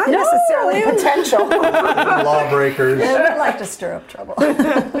 Not necessarily potential. Lawbreakers. Yeah, we'd like to stir up trouble.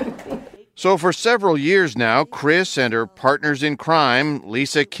 So for several years now, Chris and her partners in crime,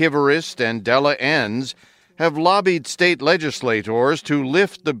 Lisa Kivarist and Della Enns, have lobbied state legislators to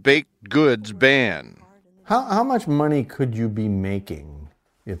lift the baked goods ban. How much money could you be making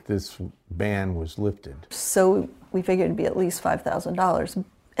if this ban was lifted? So we figured it'd be at least $5,000.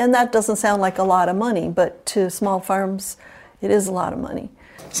 And that doesn't sound like a lot of money, but to small farms, it is a lot of money.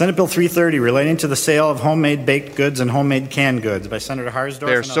 Senate Bill 330 relating to the sale of homemade baked goods and homemade canned goods by Senator Harsdorf.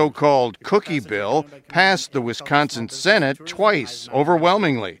 Their so-called cookie bill passed the Wisconsin Senate twice,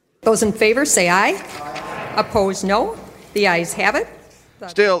 overwhelmingly. Those in favor say aye. Opposed, no. The ayes have it.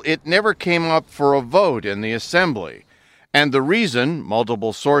 Still, it never came up for a vote in the Assembly. And the reason,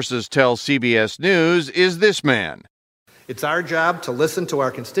 multiple sources tell CBS News, is this man. It's our job to listen to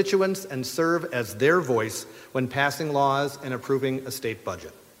our constituents and serve as their voice when passing laws and approving a state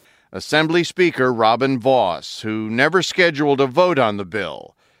budget. Assembly Speaker Robin Vos, who never scheduled a vote on the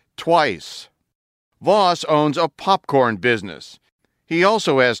bill. Twice. Vos owns a popcorn business. He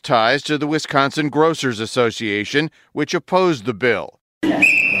also has ties to the Wisconsin Grocers Association, which opposed the bill.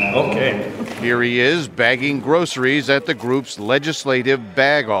 Okay. Here he is, bagging groceries at the group's legislative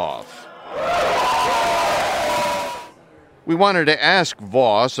bag-off. We wanted to ask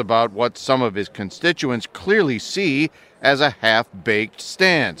Vos about what some of his constituents clearly see as a half-baked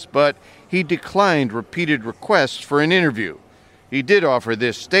stance, but he declined repeated requests for an interview. He did offer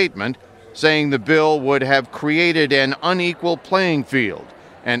this statement, saying the bill would have created an unequal playing field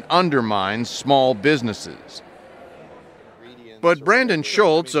and undermined small businesses. But Brandon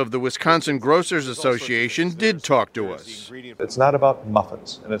Schultz of the Wisconsin Grocers Association did talk to us. It's not about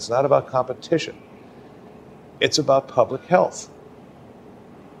muffins, and it's not about competition. It's about public health.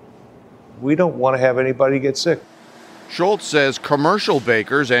 We don't want to have anybody get sick. Schultz says commercial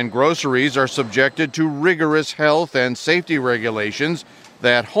bakers and groceries are subjected to rigorous health and safety regulations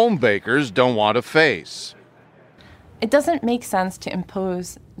that home bakers don't want to face. It doesn't make sense to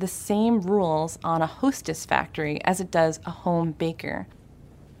impose the same rules on a Hostess factory as it does a home baker.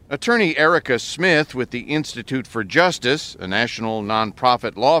 Attorney Erica Smith with the Institute for Justice, a national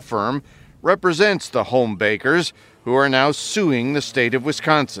nonprofit law firm, represents the home bakers who are now suing the state of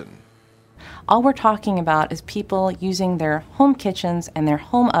Wisconsin. All we're talking about is people using their home kitchens and their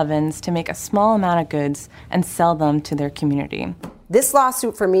home ovens to make a small amount of goods and sell them to their community. This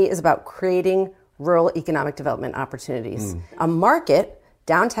lawsuit for me is about creating rural economic development opportunities. A market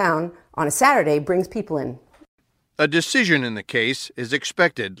downtown on a Saturday brings people in. A decision in the case is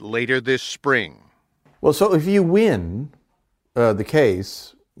expected later this spring. Well, so if you win the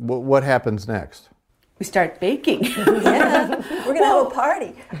case, what happens next? We start baking. Yeah, we're going to have a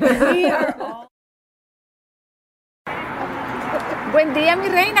party. We are all... Buen día, mi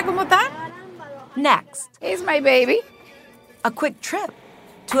reina, ¿cómo está? Next. He's my baby. A quick trip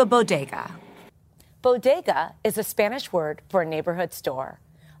to a bodega. Bodega is a Spanish word for a neighborhood store,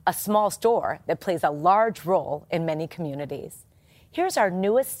 a small store that plays a large role in many communities. Here's our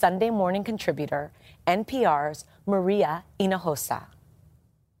newest Sunday morning contributor, NPR's Maria Hinojosa.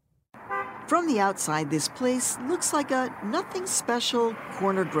 From the outside, this place looks like a nothing special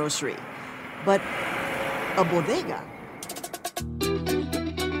corner grocery, but a bodega.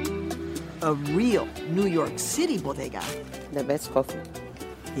 A real New York City bodega. The best coffee.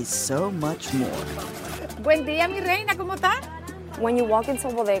 Is so much more. Buen día, mi reina, ¿cómo está? When you walk into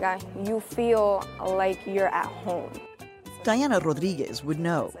a bodega, you feel like you're at home. Diana Rodriguez would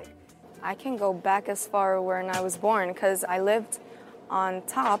know. I can go back as far when I was born because I lived on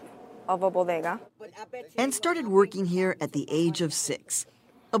top of a bodega. And started working here at the age of 6.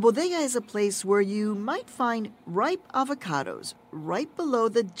 A bodega is a place where you might find ripe avocados right below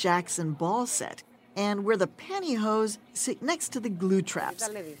the Jackson ball set, and where the pantyhose sit next to the glue traps.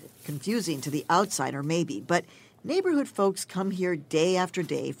 Confusing to the outsider, maybe, but neighborhood folks come here day after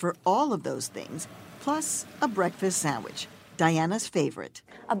day for all of those things, plus a breakfast sandwich, Diana's favorite.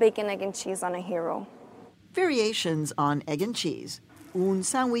 A bacon, egg, and cheese on a hero. Variations on egg and cheese. Un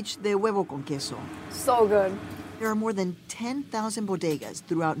sándwich de huevo con queso. So good. There are more than 10,000 bodegas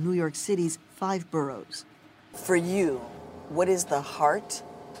throughout New York City's 5 boroughs. For you, what is the heart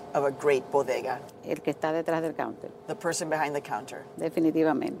of a great bodega? El que está detrás del counter. The person behind the counter.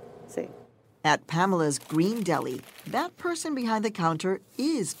 Definitivamente, sí. At Pamela's Green Deli, that person behind the counter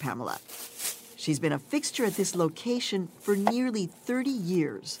is Pamela. She's been a fixture at this location for nearly 30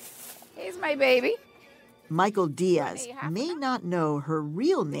 years. He's my baby. Michael Diaz may not know her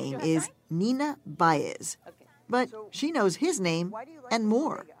real name is Nina Baez, but she knows his name and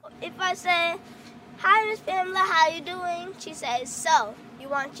more. If I say, "Hi, Miss Pamela, how you doing?" She says, "So, you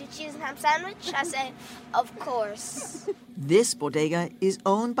want your cheese and ham sandwich?" I say, "Of course." This bodega is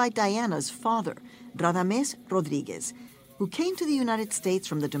owned by Diana's father, Radames Rodriguez, who came to the United States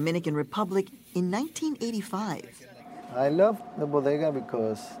from the Dominican Republic in 1985. I love the bodega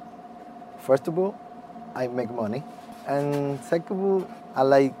because, first of all, I make money, and second of all, I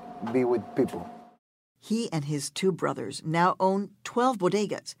like be with people. He and his two brothers now own 12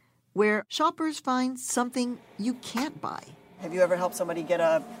 bodegas, where shoppers find something you can't buy. Have you ever helped somebody get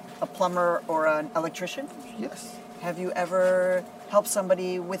a plumber or an electrician? Yes. Have you ever helped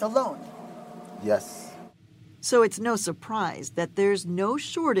somebody with a loan? Yes. So it's no surprise that there's no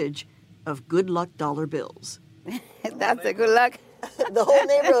shortage of good luck dollar bills. That's a good luck. The whole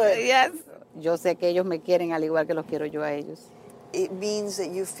neighborhood. Yes. Yo sé que ellos me quieren al igual que los quiero yo a ellos. It means that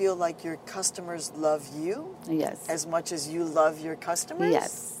you feel like your customers love you? Yes. As much as you love your customers?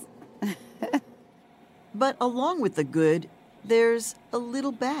 Yes. But along with the good, there's a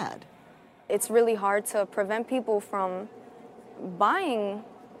little bad. It's really hard to prevent people from buying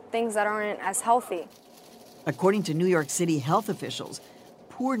things that aren't as healthy. According to New York City health officials,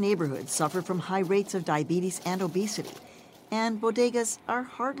 poor neighborhoods suffer from high rates of diabetes and obesity, and bodegas are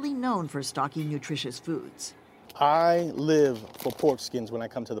hardly known for stocking nutritious foods. I live for pork skins when I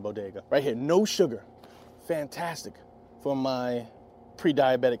come to the bodega. Right here, no sugar. Fantastic for my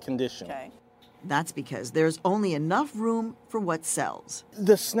pre-diabetic condition. Okay. That's because there's only enough room for what sells.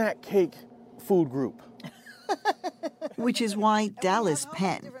 The snack cake food group. Which is why Dallas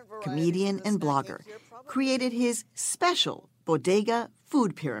Penn, comedian and blogger, created his special bodega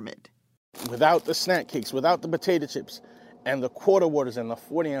food pyramid. Without the snack cakes, without the potato chips, and the quarter waters and the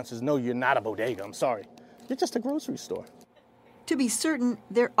 40 ounces, no, you're not a bodega, I'm sorry. You're just a grocery store. To be certain,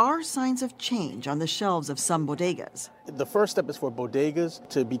 there are signs of change on the shelves of some bodegas. The first step is for bodegas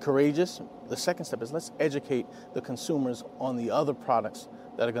to be courageous. The second step is let's educate the consumers on the other products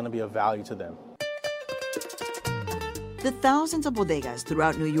that are going to be of value to them. The thousands of bodegas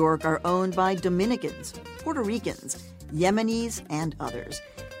throughout New York are owned by Dominicans, Puerto Ricans, Yemenis, and others.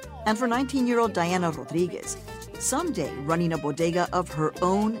 And for 19-year-old Diana Rodriguez, someday running a bodega of her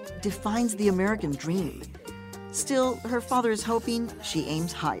own defines the American dream. Still, her father is hoping she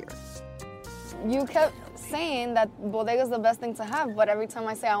aims higher. You kept saying that bodega is the best thing to have, but every time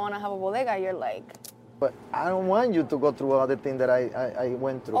I say I want to have a bodega, you're like... But I don't want you to go through all the things that I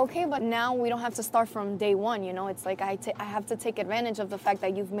went through. Okay, but now we don't have to start from day one, you know? It's like I have to take advantage of the fact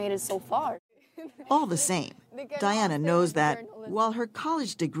that you've made it so far. All the same, Diana knows that while her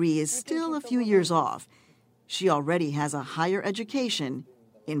college degree is still a few years off, she already has a higher education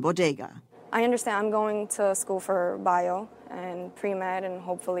in bodega. I understand I'm going to school for bio and pre-med, and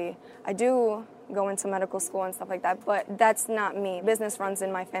hopefully I do go into medical school and stuff like that, but that's not me. Business runs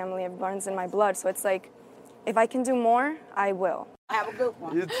in my family, it runs in my blood, so it's like, if I can do more, I will. Have a good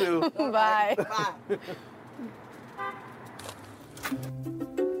one. You too. Bye. Bye.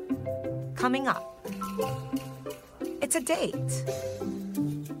 Coming up, it's a date.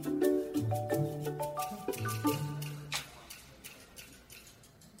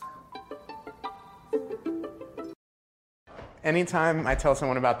 Anytime I tell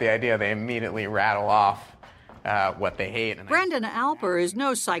someone about the idea, they immediately rattle off what they hate. And Brendan Alper is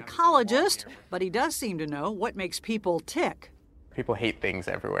no psychologist, but he does seem to know what makes people tick. People hate things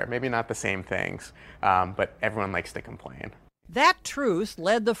everywhere. Maybe not the same things, but everyone likes to complain. That truth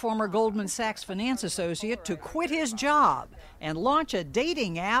led the former Goldman Sachs finance associate to quit his job and launch a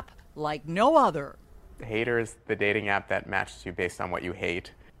dating app like no other. Hater is the dating app that matches you based on what you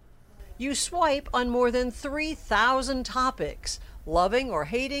hate. You swipe on more than 3,000 topics, loving or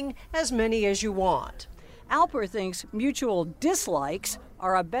hating as many as you want. Alper thinks mutual dislikes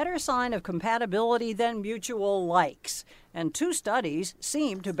are a better sign of compatibility than mutual likes, and 2 studies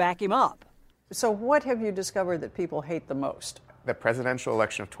seem to back him up. So what have you discovered that people hate the most? The presidential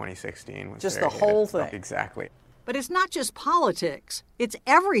election of 2016 was just very the whole hated. thing. Exactly. But it's not just politics, it's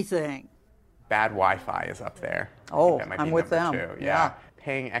everything. Bad Wi-Fi is up there. Oh, that might be I'm with them. number 2. Yeah.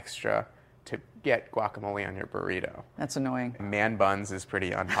 Paying extra to get guacamole on your burrito. That's annoying. Man buns is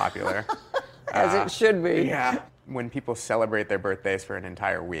pretty unpopular. As it should be. Yeah. When people celebrate their birthdays for an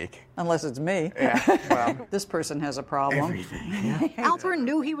entire week. Unless it's me. Yeah, well. This person has a problem. Everything. Yeah. Alper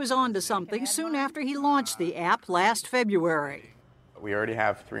knew he was on to something soon after he launched the app last February. We already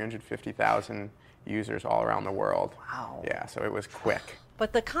have 350,000 users all around the world. Wow. Yeah, so it was quick.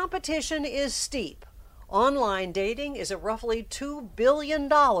 But the competition is steep. Online dating is a roughly $2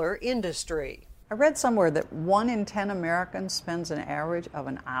 billion industry. I read somewhere that 1 in 10 Americans spends an average of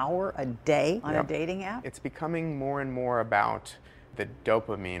an hour a day on a dating app. It's becoming more and more about the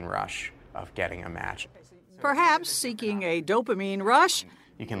dopamine rush of getting a match. Perhaps seeking a dopamine rush.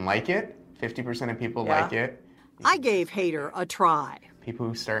 You can like it. 50% of people like it. I gave Hater a try. People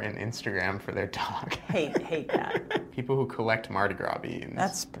who start an Instagram for their dog. Hate that. People who collect Mardi Gras beans.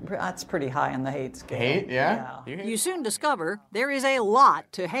 That's pretty high on the hate scale. Hate? Yeah. You soon discover there is a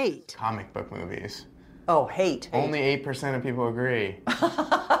lot to hate. Comic book movies. Oh, hate. Only 8% of people agree.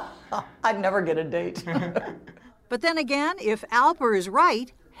 I'd never get a date. But then again, if Alper is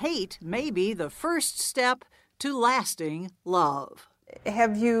right, hate may be the first step to lasting love.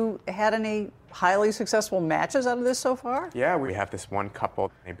 Have you had any highly successful matches out of this so far? Yeah, we have this one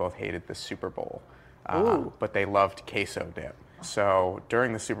couple. They both hated the Super Bowl, but they loved queso dip. So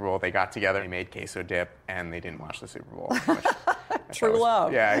during the Super Bowl, they got together, they made queso dip, and they didn't watch the Super Bowl. True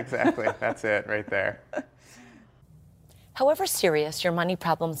love. Yeah, exactly. That's it right there. However serious your money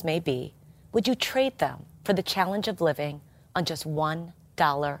problems may be, would you trade them for the challenge of living on just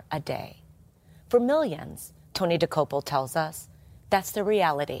 $1 a day? For millions, Tony DeCopel tells us, that's the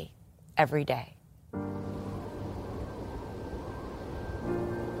reality every day.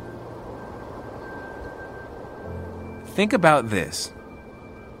 Think about this.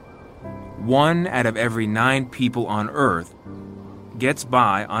 1 out of every 9 people on Earth gets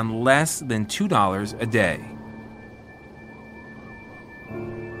by on less than $2 a day.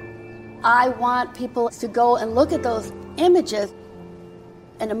 I want people to go and look at those images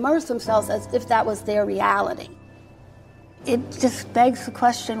and immerse themselves as if that was their reality. It just begs the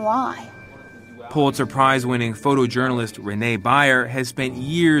question, why? Pulitzer Prize-winning photojournalist Renee Beyer has spent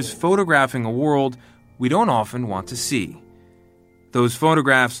years photographing a world we don't often want to see. Those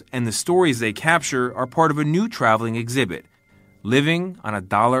photographs and the stories they capture are part of a new traveling exhibit, Living on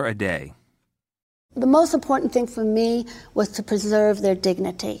 $1 a Day. The most important thing for me was to preserve their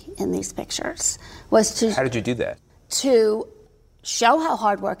dignity in these pictures. How did you do that? To show how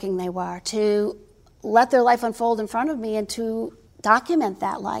hardworking they were, to let their life unfold in front of me, and to document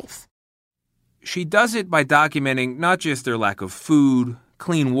that life. She does it by documenting not just their lack of food,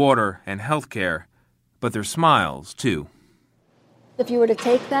 clean water, and health care, but their smiles, too. If you were to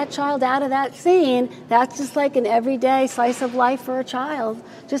take that child out of that scene, that's just like an everyday slice of life for a child.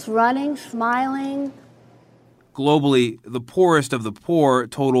 Just running, smiling. Globally, the poorest of the poor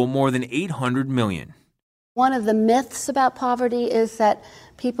total more than 800 million. One of the myths about poverty is that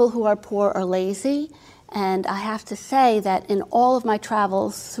people who are poor are lazy. And I have to say that in all of my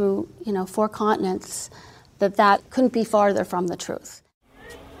travels through, 4 continents, that couldn't be farther from the truth.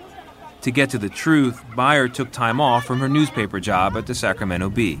 To get to the truth, Beyer took time off from her newspaper job at the Sacramento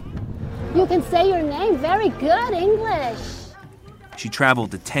Bee. You can say your name. Very good English. She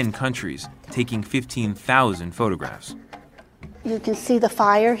traveled to 10 countries, taking 15,000 photographs. You can see the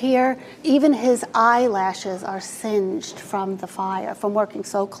fire here. Even his eyelashes are singed from the fire, from working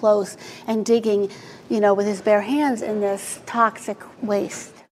so close and digging, with his bare hands in this toxic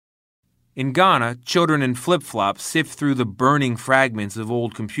waste. In Ghana, children in flip-flops sift through the burning fragments of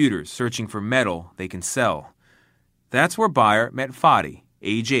old computers, searching for metal they can sell. That's where Beyer met Fadi,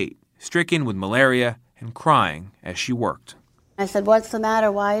 age 8, stricken with malaria and crying as she worked. I said, "What's the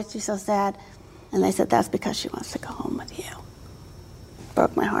matter? Why is she so sad?" And they said, "That's because she wants to go home with you."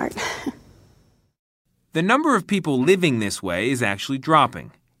 Broke my heart. The number of people living this way is actually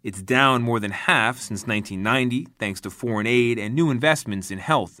dropping. It's down more than half since 1990, thanks to foreign aid and new investments in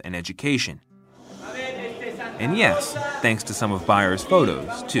health and education. And yes, thanks to some of Beyer's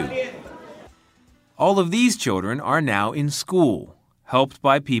photos, too. All of these children are now in school, helped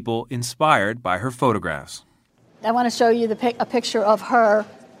by people inspired by her photographs. I want to show you a picture of her.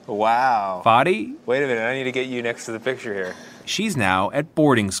 Wow. Fadi? Wait a minute, I need to get you next to the picture here. She's now at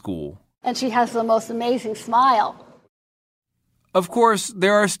boarding school. And she has the most amazing smile. Of course,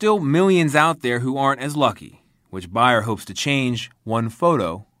 there are still millions out there who aren't as lucky, which Beyer hopes to change one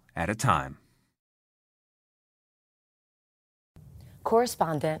photo at a time.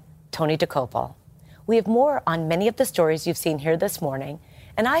 Correspondent Tony DeCopel. We have more on many of the stories you've seen here this morning,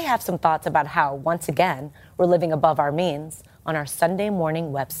 and I have some thoughts about how, once again, we're living above our means on our Sunday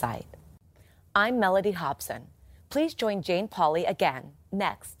morning website. I'm Melody Hobson. Please join Jane Pauley again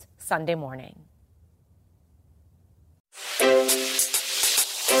next Sunday morning.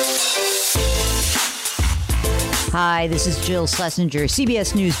 Hi, this is Jill Schlesinger,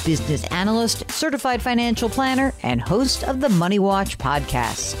 CBS News business analyst, certified financial planner, and host of the Money Watch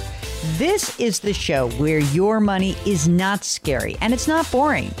podcast. This is the show where your money is not scary and it's not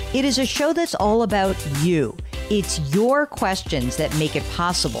boring. It is a show that's all about you. It's your questions that make it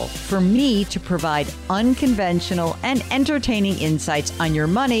possible for me to provide unconventional and entertaining insights on your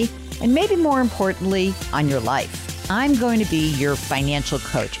money and maybe more importantly, on your life. I'm going to be your financial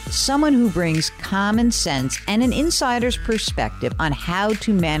coach, someone who brings common sense and an insider's perspective on how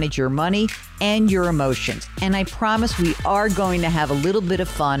to manage your money and your emotions. And I promise we are going to have a little bit of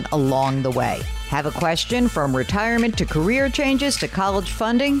fun along the way. Have a question from retirement to career changes to college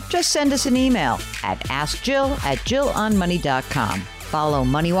funding? Just send us an email at askjill@jillonmoney.com. Follow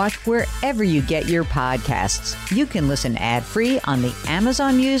Money Watch wherever you get your podcasts. You can listen ad-free on the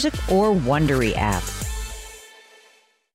Amazon Music or Wondery app.